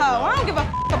 That hoe. I don't give a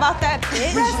about that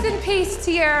bitch. Rest in peace,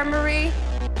 Teairra Marí.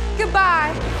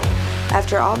 Goodbye.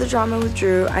 After all the drama with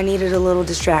Drew, I needed a little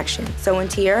distraction. So when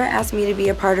Teairra asked me to be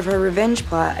a part of her revenge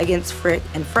plot against Frick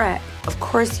and Frack, of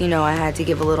course you know I had to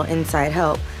give a little inside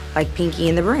help, like Pinky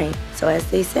in the Brain. So as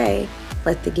they say,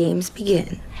 let the games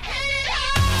begin.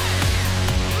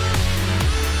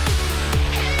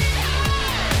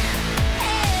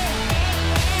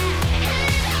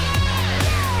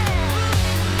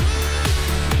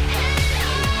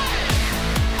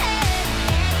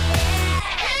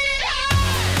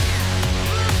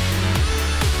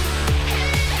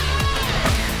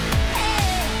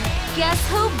 Guess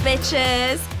who,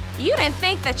 bitches? You didn't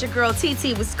think that your girl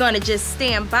TT was gonna just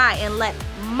stand by and let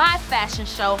my fashion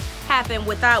show happen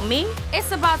without me?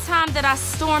 It's about time that I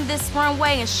storm this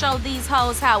runway and show these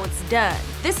hoes how it's done.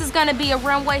 This is gonna be a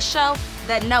runway show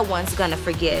that no one's gonna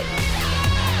forget.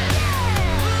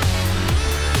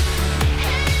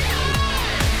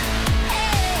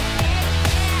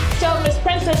 So Miss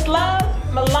Princess Love,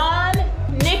 Milan,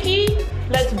 Nikki,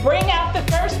 let's bring out the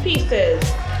first pieces.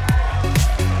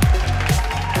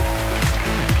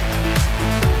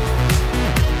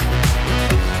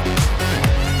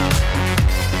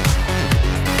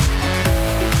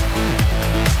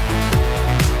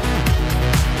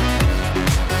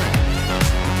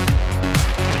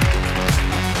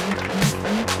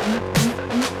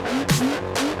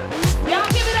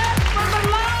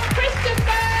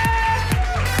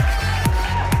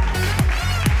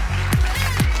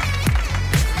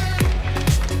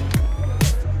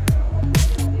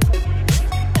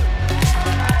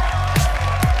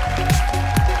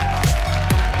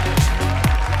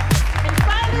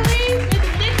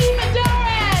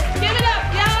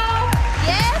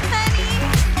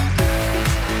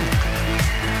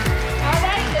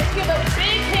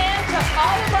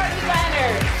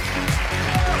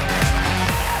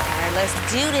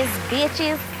 Let's do this,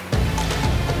 bitches.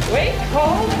 Wait,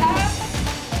 hold up.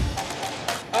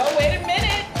 Oh, wait a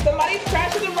minute. Somebody's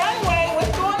crashing the runway.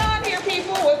 What's going on here,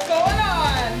 people? What's going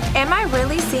on? Am I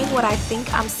really seeing what I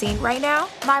think I'm seeing right now?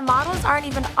 My models aren't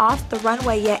even off the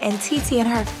runway yet, and TT and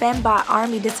her fembot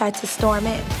army decide to storm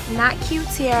in. Not cute,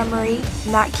 Teairra Marí.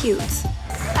 Not cute.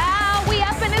 Ah, we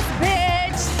up in this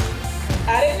bitch.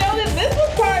 I didn't know that this was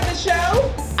part of the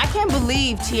show. I can't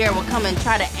believe Teairra will come and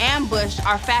try to ambush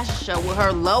our fashion show with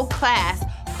her low-class,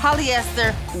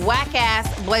 polyester, whack-ass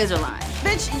blazer line.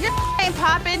 Bitch, your ain't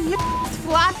popping, your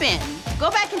flopping. Go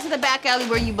back into the back alley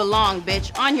where you belong,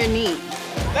 bitch, on your knees.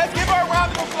 Let's give her a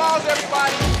round of applause,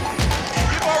 everybody. Give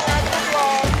her a round of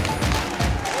applause.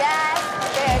 Yes,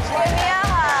 bitch, give me a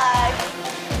hug.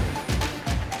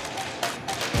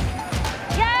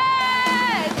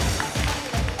 Yes!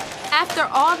 After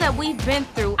all that we've been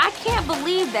through, I can't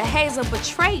believe that Hazel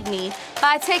betrayed me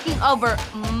by taking over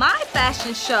my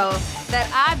fashion show that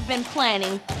I've been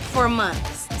planning for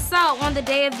months. So on the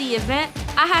day of the event,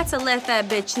 I had to let that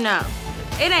bitch know.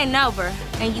 It ain't over,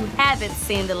 and you haven't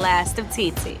seen the last of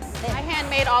TT. I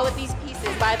handmade all of these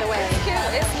pieces, by the way. It's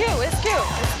cute, it's cute, it's cute,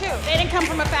 it's cute. They didn't come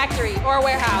from a factory or a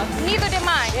warehouse. Neither did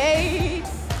mine. Shade.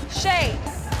 Shade.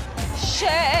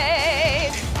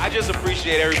 Shade. I just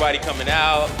appreciate everybody coming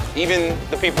out, even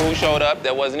the people who showed up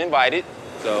that wasn't invited.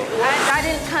 So I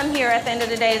didn't come here at the end of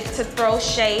the day to throw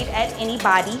shade at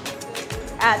anybody.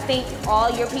 I think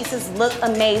all your pieces look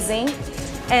amazing.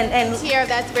 And Teairra,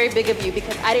 that's very big of you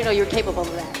because I didn't know you were capable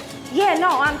of that. Yeah,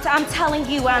 no, I'm telling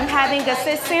you, I'm having a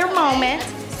sincere moment.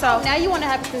 So now you want to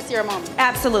have a sincere moment?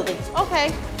 Absolutely.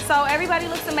 Okay. So everybody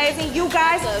looks amazing. You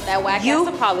guys, so that whack-ass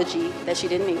apology that she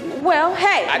didn't mean. Well,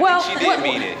 hey, I think she did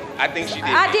mean it. I think she did.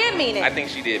 I did mean it. I think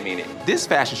she did mean it. This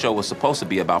fashion show was supposed to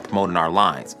be about promoting our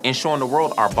lines and showing the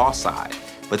world our boss side.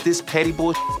 But this petty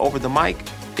bullshit over the mic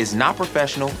is not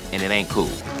professional and it ain't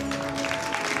cool.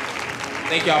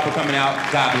 Thank y'all for coming out.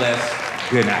 God bless.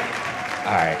 Good night.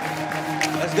 All right.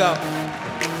 Let's go.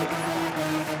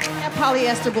 That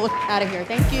polyester bullshit out of here.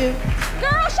 Thank you.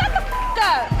 Girl, shut the f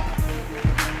up.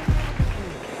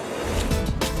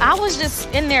 I was just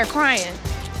in there crying.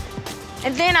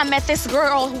 And then I met this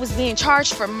girl who was being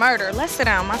charged for murder. Let's sit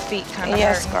down, my feet kind of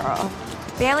Yes, hurt. girl.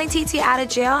 Bailing TT out of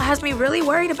jail has me really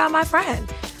worried about my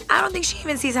friend. I don't think she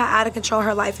even sees how out of control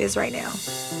her life is right now.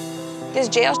 This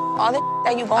jail, all the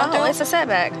that you going through? It's a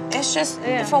setback. It's just,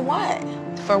 for what?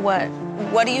 For what?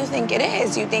 What do you think it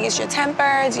is? Do you think it's your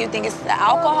temper? Do you think it's the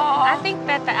alcohol? I think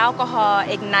that the alcohol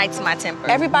ignites my temper.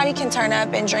 Everybody can turn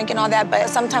up and drink and all that, but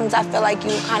sometimes I feel like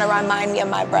you kind of remind me of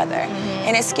my brother.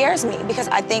 And it scares me because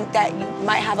I think that you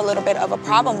might have a little bit of a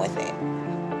problem with it.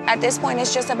 At this point,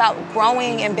 it's just about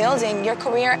growing and building your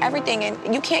career, everything,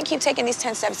 and you can't keep taking these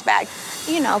 10 steps back.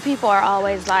 You know, people are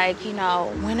always like, you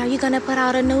know, when are you gonna put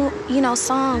out a new,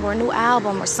 song or a new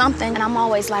album or something? And I'm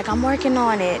always like, I'm working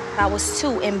on it. I was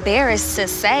too embarrassed to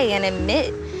say and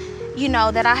admit,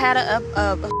 that I had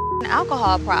an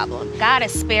alcohol problem. God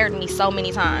has spared me so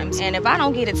many times. And if I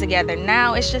don't get it together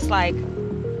now, it's just like,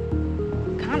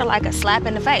 kind of like a slap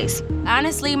in the face.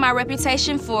 Honestly, my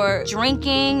reputation for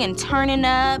drinking and turning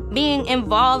up, being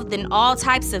involved in all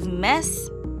types of mess,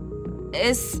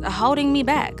 is holding me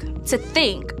back. To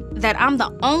think that I'm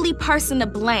the only person to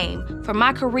blame for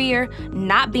my career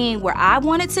not being where I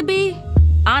want it to be,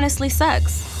 honestly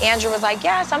sucks. Andrew was like,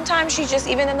 yeah, sometimes she just,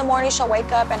 even in the morning, she'll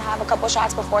wake up and have a couple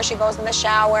shots before she goes in the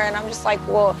shower. And I'm just like,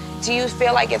 well, do you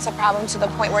feel like it's a problem to the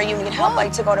point where you need help,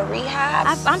 like to go to rehab?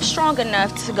 I'm strong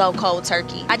enough to go cold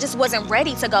turkey. I just wasn't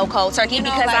ready to go cold turkey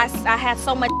because I had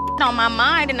so much on my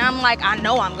mind, and I'm like, I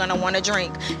know I'm gonna wanna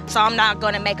drink. So I'm not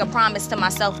gonna make a promise to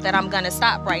myself that I'm gonna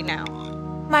stop right now.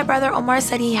 My brother Omar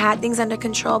said he had things under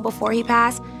control before he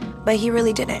passed, but he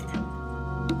really didn't.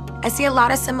 I see a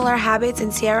lot of similar habits in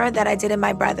Teairra that I did in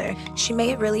my brother. She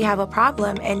may really have a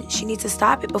problem, and she needs to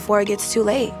stop it before it gets too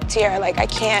late. Teairra, like, I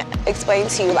can't explain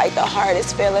to you, like, the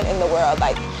hardest feeling in the world.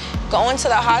 Like, going to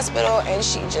the hospital and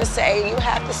she just say, you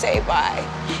have to say bye.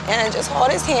 And I just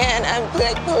hold his hand and be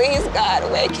like, please,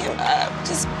 God, wake him up.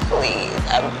 Just please,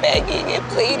 I'm begging and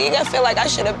pleading. I feel like I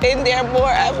should have been there more.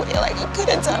 I feel like I could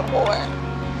have done more.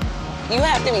 You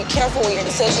have to be careful with your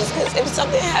decisions, because if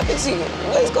something happens to you,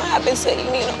 what's going to happen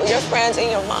to your friends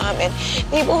and your mom and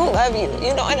people who love you,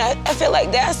 and I feel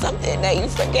like that's something that you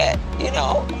forget,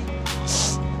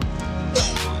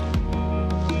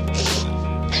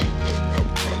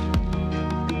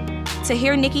 To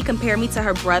hear Nikki compare me to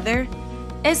her brother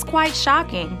is quite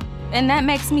shocking. And that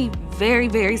makes me very,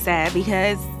 very sad,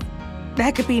 because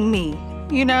that could be me,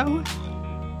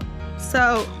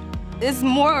 So it's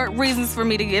more reasons for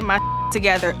me to get my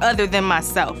together other than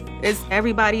myself. It's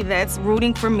everybody that's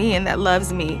rooting for me and that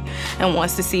loves me and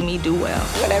wants to see me do well.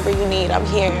 Whatever you need, I'm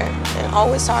here. And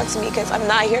always talk to me, because I'm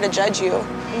not here to judge you.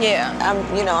 Yeah.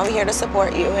 I'm here to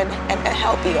support you and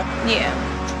help you. Yeah.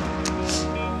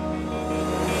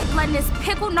 Letting this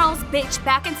pickle-nosed bitch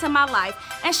back into my life,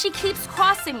 and she keeps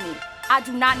crossing me. I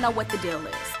do not know what the deal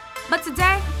is. But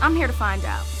today, I'm here to find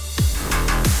out.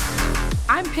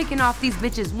 I'm picking off these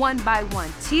bitches one by one.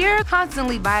 Teairra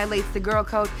constantly violates the girl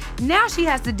code. Now she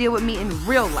has to deal with me in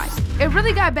real life. It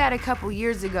really got bad a couple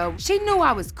years ago. She knew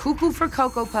I was cuckoo for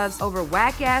Cocoa Puffs over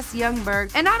whack-ass Young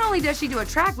Berg. And not only does she do a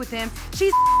track with him,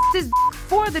 she's his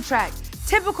for the track.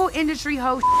 Typical industry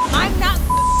hoe. I'm not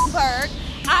Berg.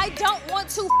 I don't want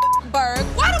to Berg.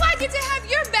 Why do I get to have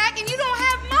your back and you don't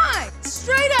have mine?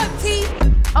 Straight up, T.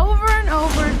 Over and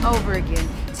over and over again,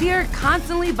 Teairra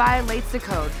constantly violates the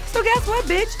code. So guess what,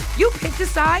 bitch? You picked a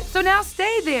side, so now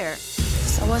stay there.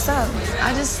 So what's up?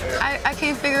 I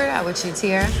can't figure it out with you,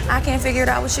 Teairra. I can't figure it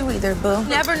out with you either, boo.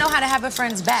 Never know how to have a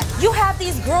friend's back. You have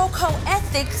these girl code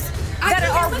ethics that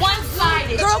are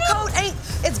one-sided. Girl code ain't,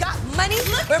 it's got money,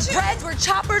 we're breads, we're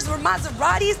choppers, we're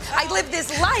Maseratis. I live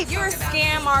this life. You're a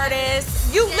scam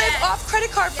artist. You live off credit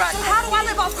card fraud. How do I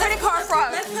live off credit card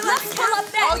fraud? Let's pull up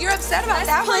that. Oh, you're upset about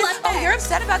that one? Oh, you're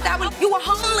upset about that one? You were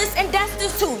homeless and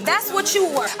destitute. That's what you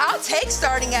were. I'll take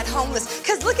starting at homeless,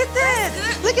 because look at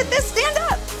this. Look at this, stand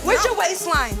up. Where's your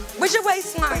waistline? Where's your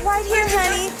waistline? Right here,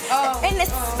 honey. Oh. And this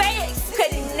face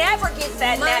could never get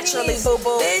that naturally,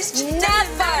 boo-boo. Bitch,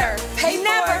 never. Pay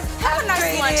never. Have a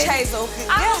nice lunch, Hazel.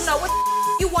 I don't know what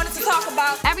you wanted to talk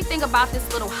about. Everything about this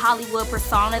little Hollywood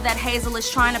persona that Hazel is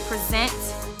trying to present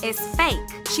is fake.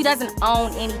 She doesn't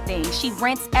own anything. She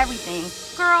rents everything.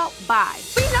 Girl, bye.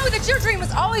 We know that your dream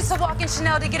was always to walk in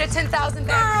Chanel to get a 10,000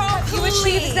 bag. Have you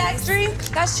achieved that dream?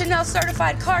 That's Chanel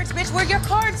certified cards, bitch. Where your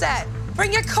cards at?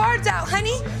 Bring your cards out,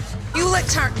 honey. You look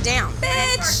turned down.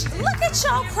 Bitch, look at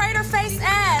your crater face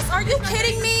ass. Are you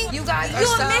kidding me? You guys are You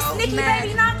so a Miss Nikki mad.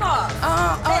 baby knockoff.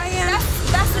 Oh, I am.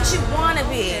 That's what you want to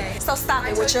be. So stop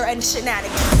it with your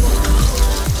shenanigans.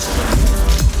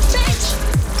 Bitch!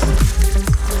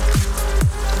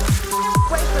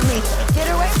 Wait for me. Get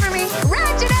her away from me.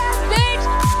 Ratchet ass bitch!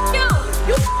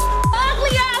 You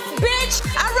ugly ass bitch!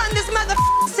 I run this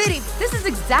city. This is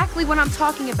exactly what I'm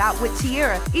talking about with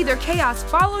Teairra. Either chaos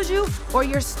follows you or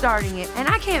you're starting it. And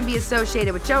I can't be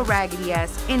associated with your raggedy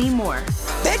ass anymore.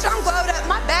 Bitch, I'm glowed up.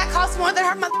 My back costs more than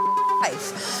her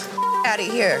life. Out of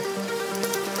here.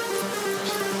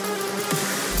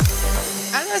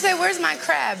 I was gonna say, where's my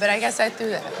crab? But I guess I threw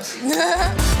that.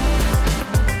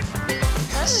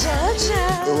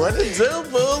 What it do,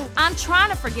 boo? I'm trying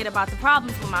to forget about the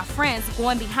problems with my friends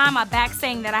going behind my back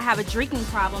saying that I have a drinking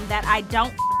problem that I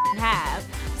don't have.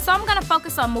 So I'm gonna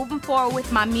focus on moving forward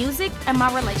with my music and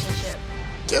my relationship.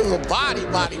 Give him a body.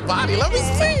 Let me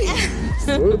see.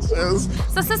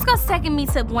 So Cisco's taking me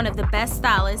to one of the best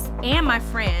stylists and my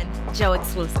friend, Joe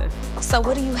Exclusive. So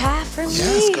what do you have for me?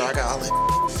 Yes, girl, I got all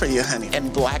that for you, honey.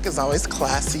 And black is always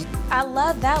classy. I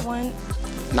love that one.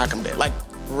 Knock 'em dead. Like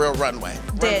real runway.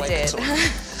 Dead.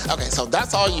 Okay, so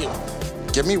that's all you.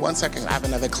 Give me 1 second. I have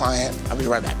another client. I'll be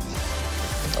right back.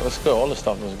 Oh, that's good. All the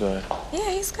stuff was good. Yeah,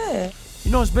 he's good.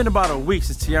 You know, it's been about a week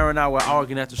since Teairra and I were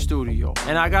arguing at the studio.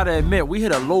 And I gotta admit, we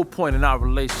hit a low point in our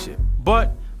relationship.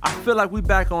 But I feel like we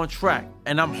back on track.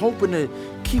 And I'm hoping to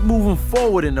keep moving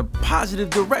forward in a positive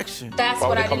direction. That's Why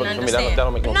what would I they come didn't up to me? understand. That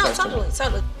don't make no sense to me. No,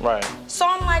 totally. Right. So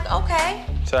I'm like, okay.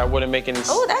 So that wouldn't make any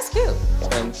Oh, that's cute.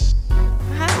 sense.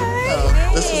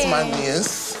 Hi. This is my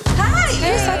niece. Hi.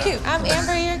 You're so cute. I'm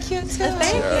Amber. You're cute too.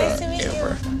 Thank you. Nice to meet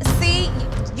Amber. you. See,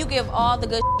 you give all the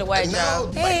good shit away,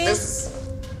 Joe. Like, this is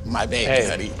my baby,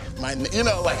 honey. You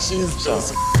know, like, she's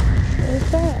just...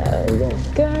 What's up?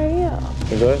 Good, how are you?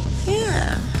 You good?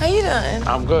 Yeah. How you doing?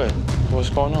 I'm good. What's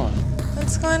going on?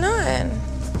 What's going on?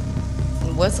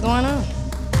 What's going on?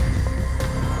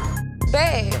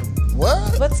 Babe.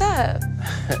 What? What's up?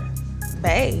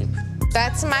 Babe.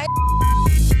 That's my...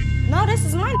 No, this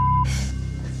is my...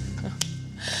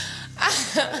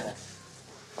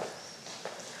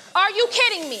 Are you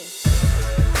kidding me?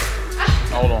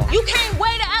 Hold on. You came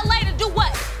way to LA to do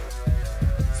what?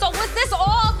 So was this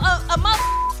all a mother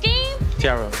scheme?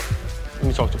 Teairra, let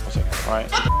me talk to you for a second, all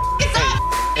right?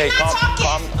 Hey, calm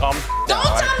Don't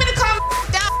down, tell me to calm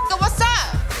down. What's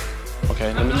up?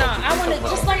 Okay, let me talk to you. I want to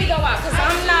just let me go out, because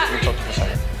I'm not... Let me talk to you for a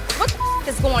second. What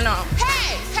the is going on?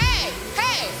 Hey,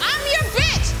 I'm your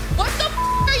bitch. What the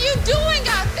are you doing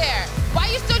out there?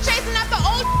 Why you still chasing after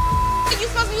old you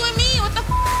supposed to be with me? What the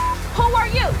Who are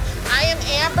you? I am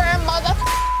Amber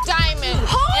Diamond.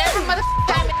 Who? Amber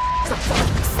Diamond.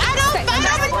 I don't fight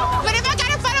over, but if I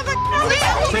gotta fight over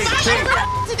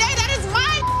today, that is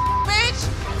mine, bitch.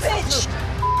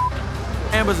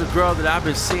 Amber's a girl that I've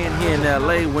been seeing here in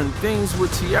LA when things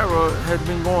with Teairra had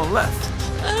been going left.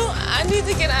 I need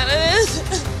to get out of this.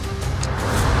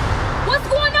 What's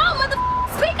going on, mother?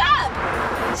 Speak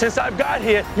up. Since I've got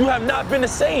here, you have not been the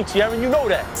same, Teairra, and you know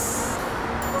that.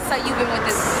 So you've been with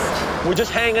this bitch? We're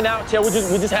just hanging out, Teairra.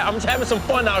 I'm just having some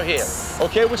fun out here,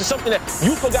 okay? Which is something that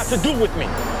you forgot to do with me.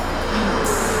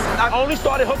 I only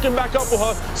started hooking back up with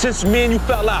her since me and you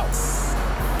fell out.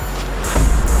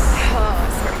 Oh, I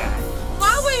swear to God.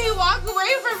 Why would you walk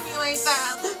away from me like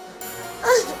that?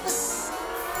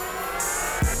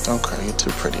 Don't cry, you're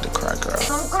too pretty to cry, girl.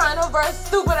 I'm crying over a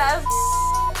stupid ass.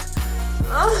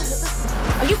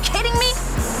 Are you kidding me?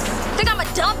 Think I'm a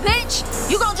dumb bitch?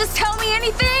 You gonna just tell me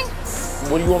anything?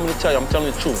 What do you want me to tell you? I'm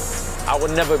telling the truth. I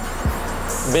would never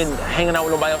been hanging out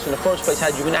with nobody else in the first place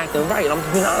had you been acting right. I'm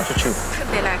just being honest with you.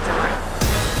 I've been acting right.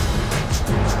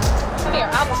 Come here,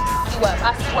 I will you up.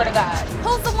 I swear to God.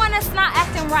 Who's the one that's not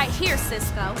acting right here,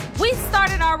 Cisco? We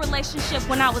started our relationship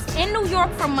when I was in New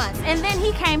York for months, and then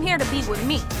he came here to be with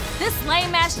me. This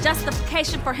lame-ass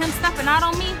justification for him stepping out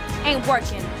on me ain't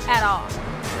working at all.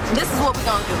 This is what we're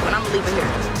gonna do, and I'm gonna leave it here.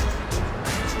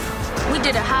 We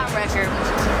did a hot record.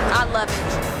 I love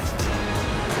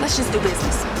it. Let's just do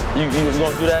business. You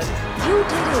gonna do that? You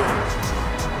did it.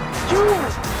 You.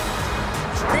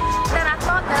 The that I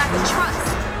thought that I could trust.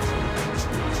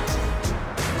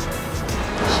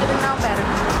 Should have known better.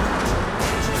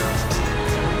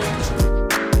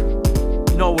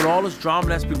 You know, with all this drama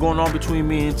that's been going on between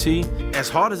me and T, as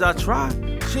hard as I try,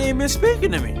 she ain't been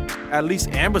speaking to me. At least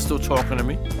Amber's still talking to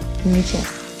me. Me too.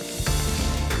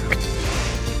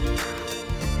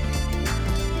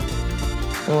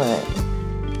 What?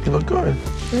 You look good.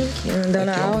 Thank you. Don't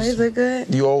I always look good?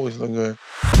 You always look good.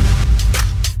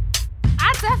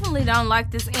 I definitely don't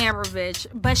like this Amber bitch,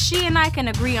 but she and I can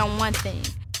agree on one thing.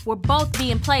 We're both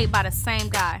being played by the same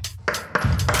guy.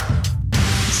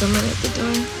 Someone at the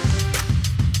door.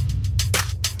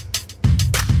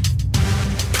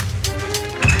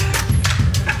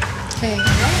 Hey.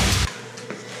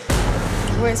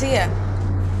 Where's he at?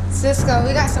 Cisco,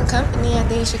 we got some company. I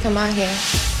think you should come out here.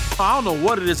 I don't know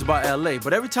what it is about LA,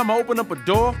 but every time I open up a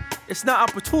door, it's not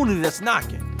opportunity that's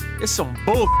knocking. It's some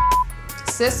bull.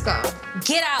 Cisco,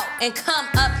 get out and come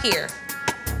up here.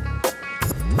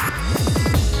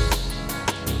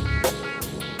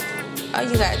 Oh,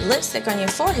 you got lipstick on your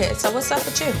forehead, so what's up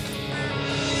with you?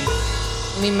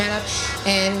 We met up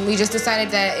and we just decided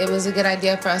that it was a good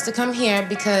idea for us to come here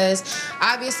because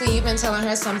obviously you've been telling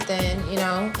her something, you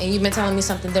know, and you've been telling me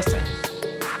something different.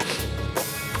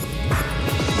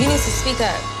 You need to speak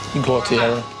up. You go up to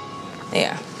Teairra.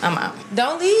 Yeah, I'm out.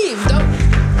 Don't leave. Don't.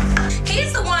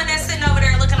 He's the one that's sitting over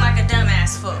there looking like a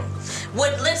dumbass fool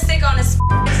with lipstick on his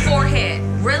forehead.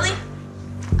 Really?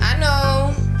 I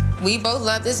know. We both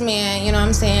love this man, you know what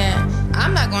I'm saying?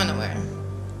 I'm not going nowhere.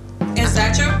 Is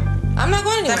that true? I'm not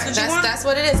going anywhere. That's what you want? That's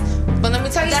what it is. But let me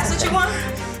tell you That's something. what you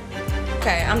want?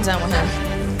 Okay, I'm done with him.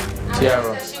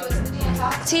 Teairra.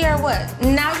 Teairra, what?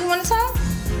 Now you want to talk?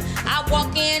 I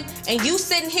walk in and you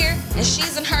sitting here and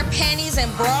she's in her panties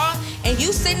and bra and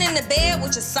you sitting in the bed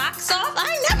with your socks off? I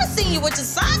ain't never seen you with your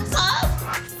socks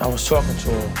off. I was talking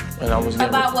to her, and I was getting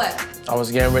About what? I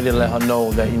was getting ready to let her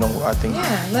know that, you know, I think.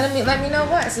 Yeah, let me know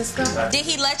what, sister. Did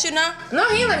he let you know? No,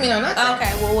 he didn't let me know nothing.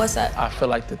 Okay, well, what's up? I feel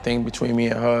like the thing between me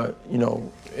and her, you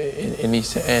know, it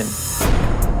needs to end.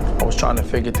 I was trying to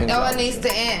figure things out. No, it needs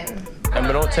to end.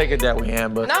 Amber, don't take it that way,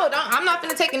 Amber. No, I'm not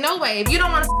gonna take it no way. If you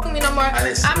don't wanna with me no more,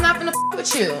 I'm not gonna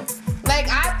with you. Like,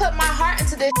 I put my heart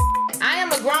into this. I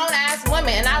am a grown-ass woman,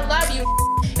 and I love you.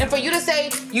 And for you to say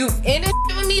you in this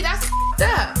with me, that's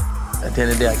up. At the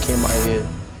end of the day, I came out here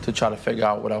to try to figure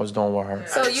out what I was doing with her.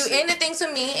 So you ended things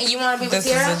with me, and you wanna be with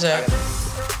Teairra? This is a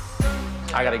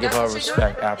joke. I gotta give her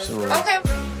respect, absolutely. Okay,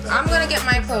 I'm gonna get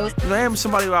my clothes. You know, Amber's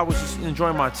somebody who I was just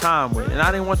enjoying my time with, and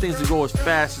I didn't want things to go as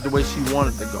fast as the way she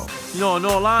wanted to go. You know, in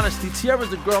all honesty, Teairra's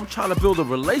the girl I'm trying to build a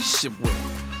relationship with,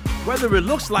 whether it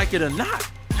looks like it or not.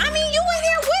 I mean, you in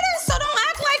here with us, so don't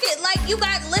act like it. Like you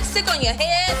got lipstick on your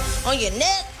head, on your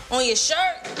neck, on your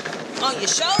shirt, on your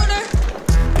shoulder.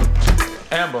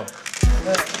 Amber,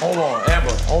 hold on,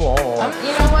 Amber, hold on.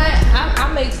 You know what?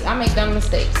 I make dumb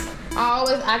mistakes.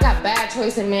 I got bad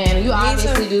choice in men. You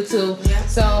obviously do too. Yeah.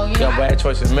 So you know. Got bad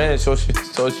choice in men, so she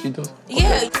do.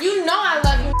 Yeah, you know I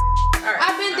love you. Right.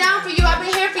 I've been down for you. I've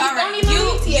been here for you. All Don't right. even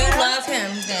leave You Teairra. love him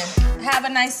then. Have a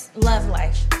nice love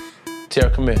life.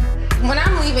 Teairra, come in. When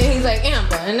I'm leaving, he's like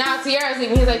Amber, and now Teairra's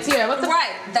leaving. He's like Teairra. What's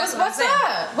That's what's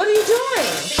up? What are you doing?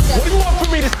 What do you want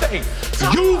for me to say?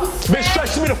 You've been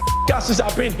stressing me the out since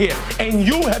I've been here, and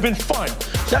you have been fun.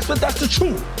 That's the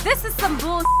truth. This is some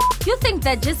bull. You think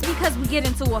that just because we get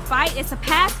into a fight, it's a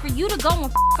pass for you to go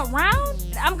and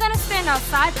around? I'm gonna stand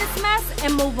outside this mess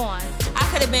and move on. I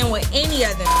could have been with any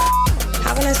other.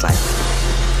 Have a nice life.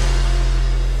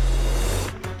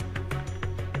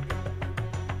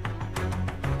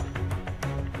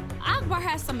 Akbar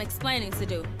has some explaining to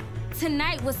do.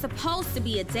 Tonight was supposed to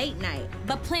be a date night,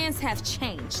 but plans have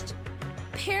changed.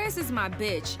 Paris is my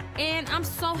bitch, and I'm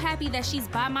so happy that she's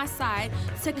by my side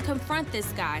to confront this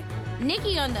guy.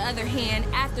 Nikki, on the other hand,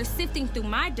 after sifting through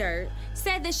my dirt,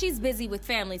 said that she's busy with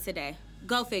family today.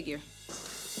 Go figure.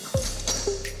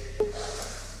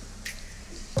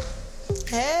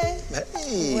 Hey.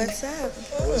 Hey. What's up?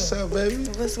 What's up, baby?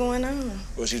 What's going on?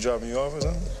 Was she dropping you off or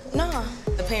something? No.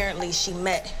 Apparently, she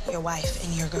met your wife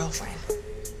and your girlfriend.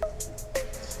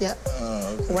 Yep.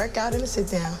 Okay. Work out and a sit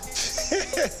down.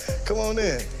 Come on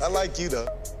in. I like you, though.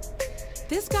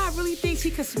 This guy really thinks he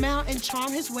could smile and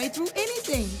charm his way through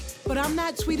anything. But I'm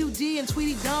not Tweedledee and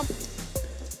Tweety Dump.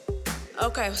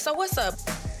 Okay, so what's up?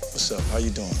 What's up? How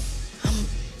you doing?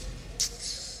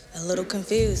 I'm a little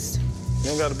confused. You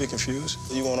don't got to be confused.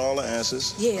 You want all the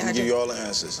answers? Yeah, I give you all the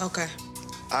answers. Okay.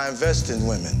 I invest in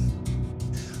women.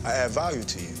 I add value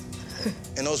to you.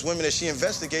 And those women that she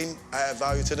investigating, I add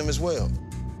value to them as well.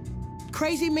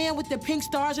 Crazy man with the pink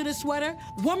stars in his sweater.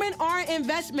 Women aren't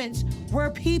investments. We're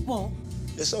people.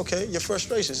 It's okay. Your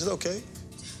frustrations, it's okay.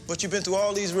 But you've been through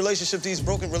all these relationships, these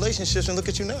broken relationships, and look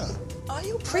at you now. Are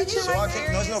you preaching so no,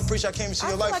 it's no preach. I came into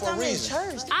your life for a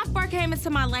reason. Akbar came into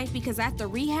my life because after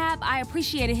rehab, I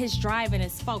appreciated his drive and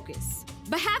his focus.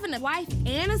 But having a wife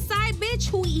and a side bitch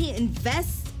who he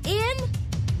invests in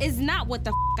is not what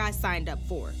the I signed up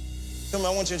for. Come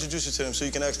on, I want to introduce you to them so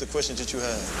you can ask the questions that you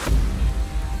have.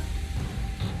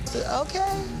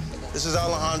 Okay. This is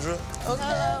Alejandra. Okay.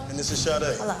 Hello. And this is Sade.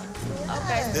 Hello.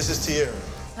 Okay. This is Teairra.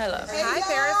 Hello. Hi,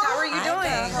 Paris. How are you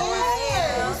doing?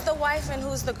 Who's the wife and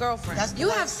who's the girlfriend? You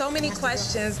have so many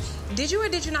questions. Did you or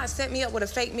did you not set me up with a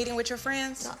fake meeting with your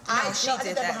friends? No, she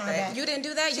did that. You didn't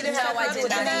do that? You didn't tell I did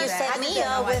not. You set me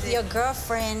up with your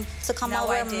girlfriend to come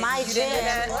over in my gym.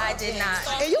 I did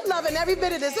not. And you loving every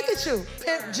bit of this. Look at you.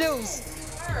 Pimp juice.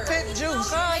 Pimp juice.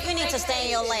 Girl, you need to stay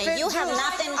in your lane. You have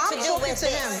nothing to do with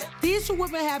this. These two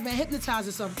women have been hypnotized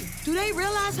or something. Do they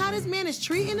realize how this man is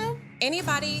treating them?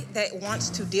 Anybody that wants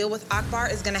to deal with Akbar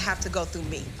is gonna have to go through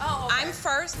me. Oh, okay. I'm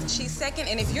first, she's second,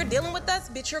 and if you're dealing with us,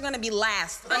 bitch, you're gonna be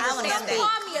last. Understand that.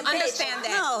 Call me a bitch. Understand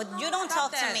that. No, you don't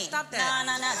talk to me. Stop that.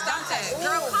 No. Stop that.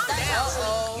 Girl, calm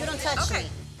down. You don't touch me.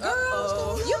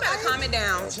 Girl, you better calm it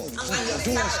down.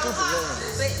 Do not stupid,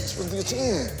 man. It's for your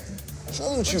team. What's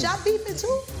wrong with you? Y'all beefing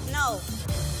too? No.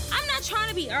 I'm not trying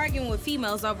to be arguing with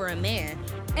females over a man.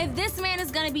 If this man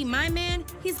is gonna be my man,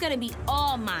 he's gonna be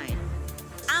all mine.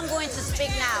 I'm going to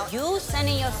speak now. You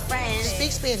sending your friends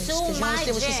Speak Spanish, to because you my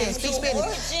understand what she's saying. gym, Speak to Spanish.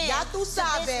 your gym, Ya tú to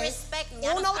sabes. disrespect me.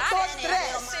 I Uno, don't dos, understand.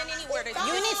 tres.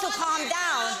 You need to calm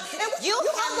down. You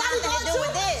have have nothing to do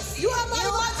with this. You have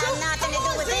nothing to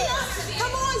do with this.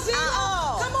 Come on, Zena.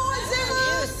 Come on, Zena.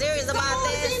 You serious about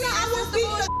this? I will beat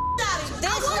the out of you.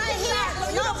 This right here,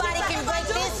 nobody can break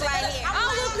this right here.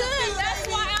 Oh, good. That's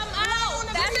why I'm out.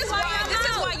 This is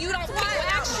why you don't pick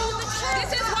without me.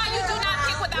 This is why you do not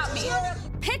pick without me.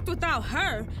 Pick about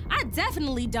her. I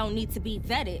definitely don't need to be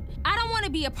vetted. I don't want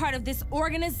to be a part of this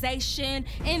organization,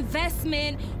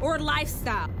 investment, or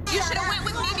lifestyle. You should have went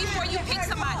with me before you picked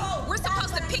somebody. We're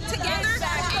supposed to pick together,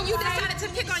 and you decided to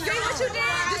pick on your own. See what you did?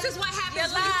 This is what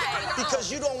happens when you pick on your own.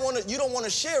 Because you don't want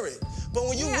to share it. But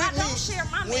when you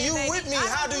with me,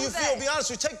 how do you feel? Be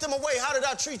honest with you. Take them away. How did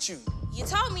I treat you? You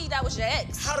told me that was your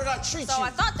ex. How did I treat you? So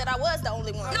I thought that I was the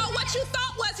only one. No, what you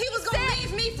thought was he was gonna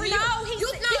leave me for you. No, Did you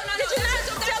not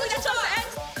tell me that your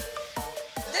ex?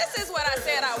 This is what I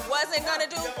said I wasn't gonna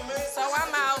do. So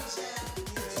I'm out.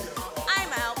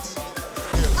 I'm out.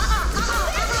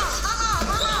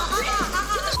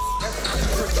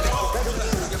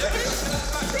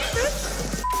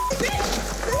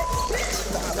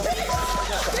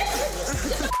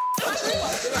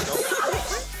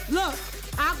 Look,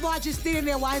 Akbar just standing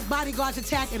there while his bodyguard's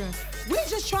attacking her. We're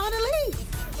just trying to leave.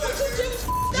 You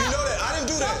know that. I didn't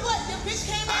do that. So what? The bitch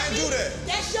came at I didn't me? do that.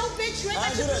 That's your bitch, right? I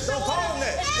didn't do that. Don't call them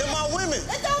that. They're my women.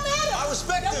 It don't matter. I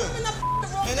respect them.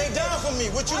 And they down for me.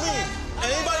 What you mean?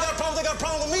 And anybody got a problem, they got a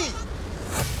problem with me.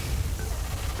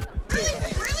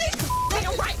 Really?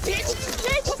 Damn right, bitch.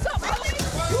 What's up, bro?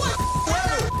 You want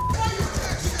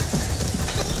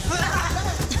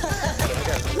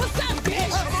What's up, bitch?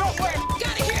 Get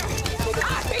out of here.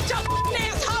 I beat your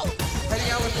asshole. Heading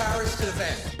out with Paris to the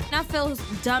van. I feel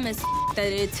dumb as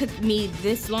that it took me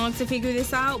this long to figure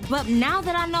this out, but now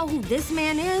that I know who this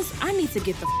man is, I need to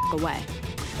get the away.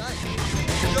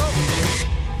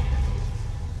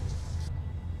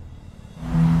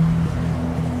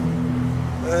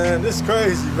 Man, this is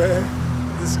crazy,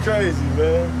 man. This is crazy,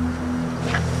 man.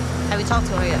 Have you talked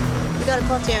to her yet? We gotta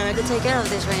call Teairra to take care of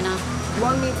this right now.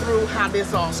 Run me through how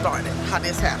this all started, how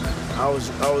this happened. I was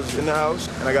in the house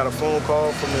and I got a phone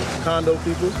call from the condo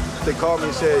people. They called me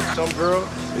and said some girl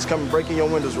is coming breaking your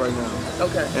windows right now.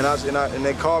 Okay. And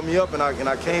they called me up and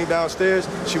I came downstairs.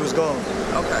 She was gone.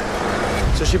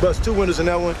 Okay. So she bust 2 windows in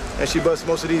that one and she bust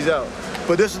most of these out.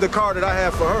 But this is the car that I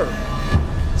have for her.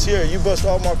 Teairra, you bust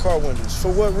all my car windows.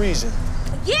 For what reason?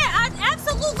 Yeah, I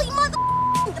absolutely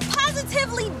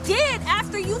positively did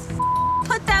after you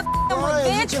put that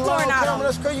revenge porn out.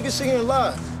 That's crazy. You can sit here and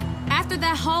lie. After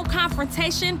that whole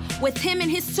confrontation with him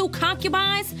and his 2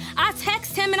 concubines, I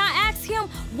text him and I asked him,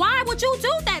 why would you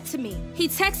do that to me? He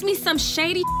texts me some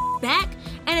shady back,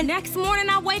 and the next morning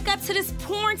I wake up to this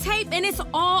porn tape and it's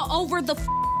all over the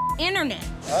internet.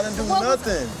 I didn't do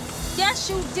nothing. Yes,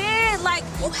 you did. Like,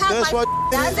 you have That's like... why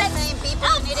That's the same people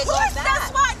who need to go back.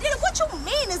 That's why I did it. What you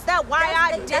mean? Is that why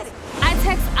I did it? I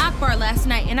texted Akbar last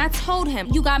night and I told him,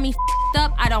 you got me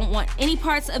up. I don't want any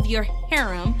parts of your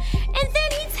harem. And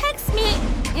then he texted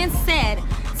me and said,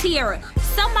 Teairra,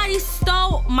 somebody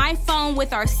stole my phone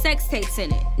with our sex tapes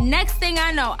in it. Next thing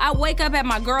I know, I wake up at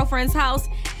my girlfriend's house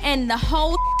and the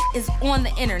whole is on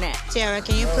the internet. Teairra,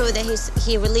 can you prove that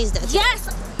he released that? Yes,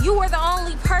 you were the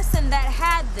only person that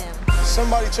had them.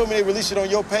 Somebody told me they released it on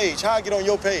your page. How I get on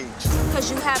your page? Because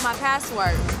you had my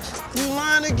password. You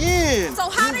lying again. So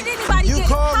how did anybody get it?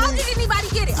 How did anybody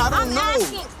get it? I don't know.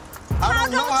 Asking. I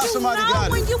don't know how somebody got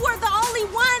it. When you were the only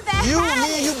one that had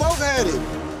me and you both had it.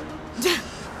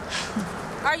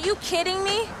 Are you kidding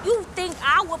me? You think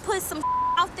I would put some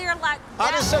out there like that?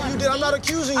 I didn't say you did. I'm not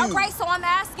accusing you. All right, so I'm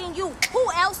asking you,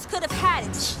 who else could have had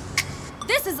it?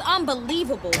 This is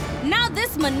unbelievable. Now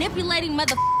this manipulating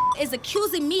mother is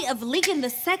accusing me of leaking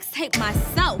the sex tape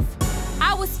myself.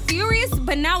 I was furious,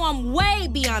 but now I'm way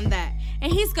beyond that.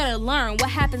 And he's gonna learn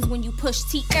what happens when you push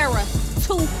Teairra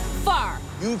too far.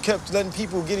 You kept letting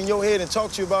people get in your head and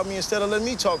talk to you about me instead of letting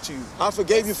me talk to you. I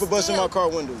forgave you for busting my car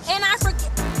windows. And I forget.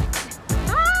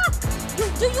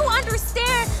 Do you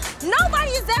understand?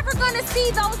 Nobody is ever gonna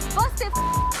see those busted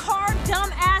car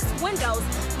dumb-ass windows.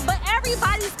 But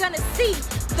everybody's gonna see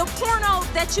the porno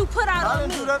that you put out on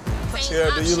me. I didn't do that.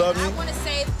 Teairra, do you love me? I wanna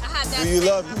say I have that. Do you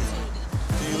love me?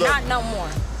 Do you love Not me? no more.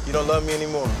 You don't love me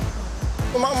anymore.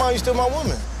 But my mom, you still my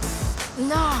woman.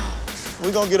 No.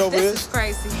 We're gonna get over this. This is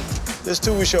crazy. This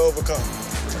too we shall overcome.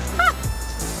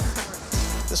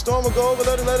 The storm will go over,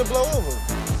 let it blow over.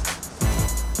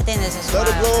 I think this is Let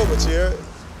it blow over, Teairra.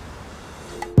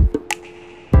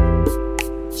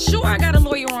 Sure, I got a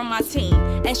lawyer on my team,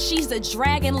 and she's the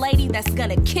dragon lady that's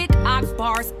gonna kick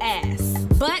Akbar's ass.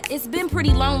 But it's been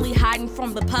pretty lonely hiding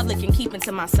from the public and keeping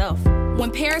to myself.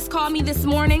 When Paris called me this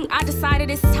morning, I decided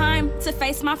it's time to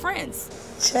face my friends.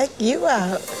 Check you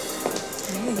out.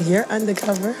 You're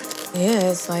undercover.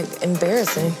 Yeah, it's like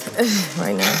embarrassing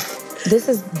right now. This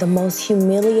is the most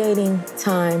humiliating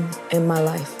time in my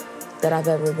life that I've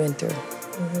ever been through.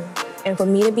 And for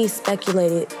me to be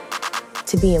speculated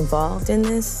to be involved in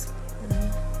this,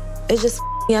 it just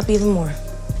me up even more.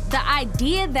 The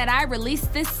idea that I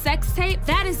released this sex tape,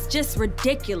 that is just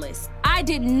ridiculous. I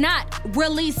did not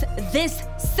release this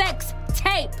sex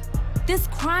tape. This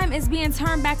crime is being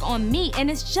turned back on me, and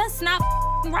it's just not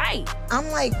right. I'm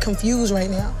like confused right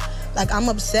now. Like, I'm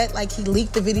upset, like he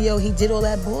leaked the video, he did all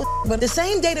that bull. But the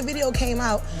same day the video came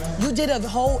out, you did a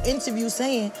whole interview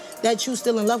saying that you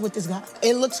still in love with this guy.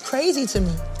 It looks crazy to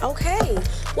me. Okay.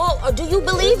 Well, do you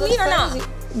believe me or not?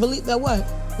 Believe that what?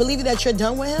 Believe that you're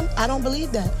done with him? I don't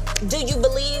believe that. Do you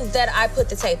believe that I put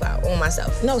the tape out on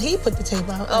myself? No, he put the tape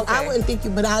out. Okay. I wouldn't think you,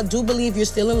 but I do believe you're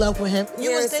still in love with him.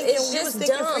 You was thinking, it's just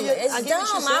dumb. It's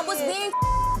dumb. I was being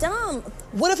dumb.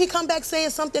 What if he come back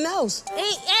saying something else?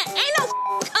 Ain't no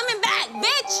coming back,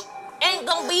 bitch. Ain't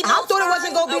gonna be no I thought it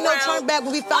wasn't gonna be no turn back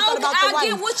when we found out about the wife. I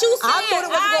get what you said. I thought it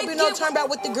wasn't gonna be no turn back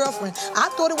with the girlfriend. I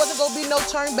thought it wasn't gonna be no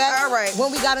turn back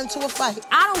when we got into a fight.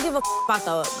 I don't give a about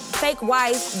the fake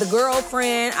wife, the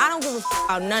girlfriend. I don't give a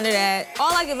about none of that.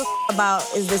 All I give a about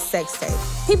is this sex tape.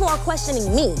 People are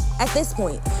questioning me at this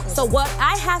point. So what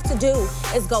I have to do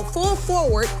is go full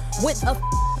forward with a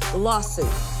lawsuit.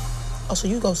 Oh, so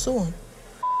you go sue him?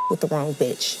 With the wrong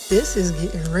bitch. This is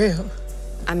getting real.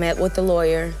 I met with the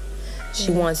lawyer. She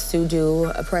wants to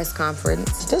do a press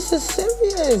conference. This is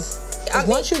serious.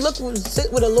 Once you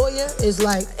sit with a lawyer, it's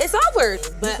like... It's over.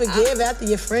 You forgive after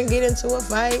your friend get into a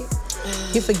fight.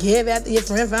 You forgive after your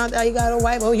friend found out you got a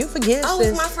wife. Oh, you forgive, Oh,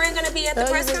 sis. is my friend gonna be at the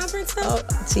press conference though?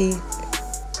 Oh, T,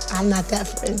 I'm not that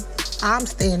friend. I'm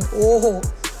staying all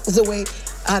the way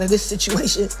out of this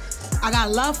situation. I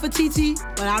got love for TT,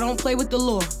 but I don't play with the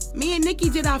law. Me and Nikki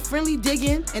did our friendly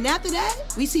digging, and after that,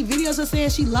 we see videos of saying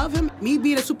she love him. Me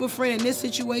being a super friend in this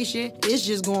situation, it's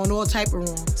just going all type of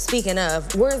wrong. Speaking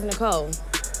of, where's Nicole?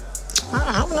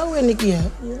 I don't know where Nikki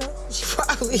at. You know, she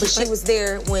probably. But she was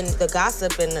there when the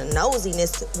gossip and the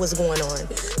nosiness was going on.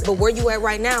 But where you at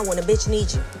right now when a bitch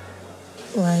needs you?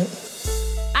 Right.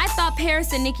 I thought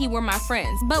Paris and Nikki were my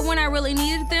friends, but when I really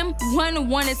needed them, one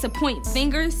wanted to point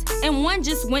fingers, and one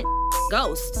just went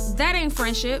ghost. That ain't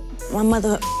friendship. My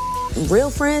mother, real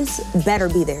friends better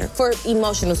be there for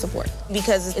emotional support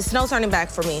because it's no turning back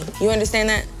for me. You understand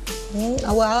that?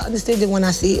 Well, I understand it when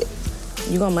I see it.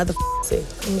 You gonna see. I'm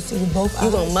gonna see with both eyes.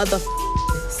 You gonna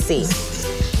see.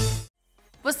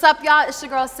 What's up, y'all? It's your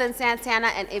girl, Sin Santana,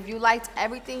 and if you liked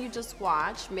everything you just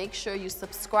watched, make sure you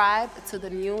subscribe to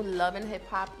the new Love and Hip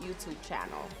Hop YouTube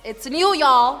channel. It's new,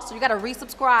 y'all, so you gotta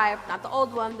resubscribe, not the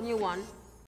old one, the new one.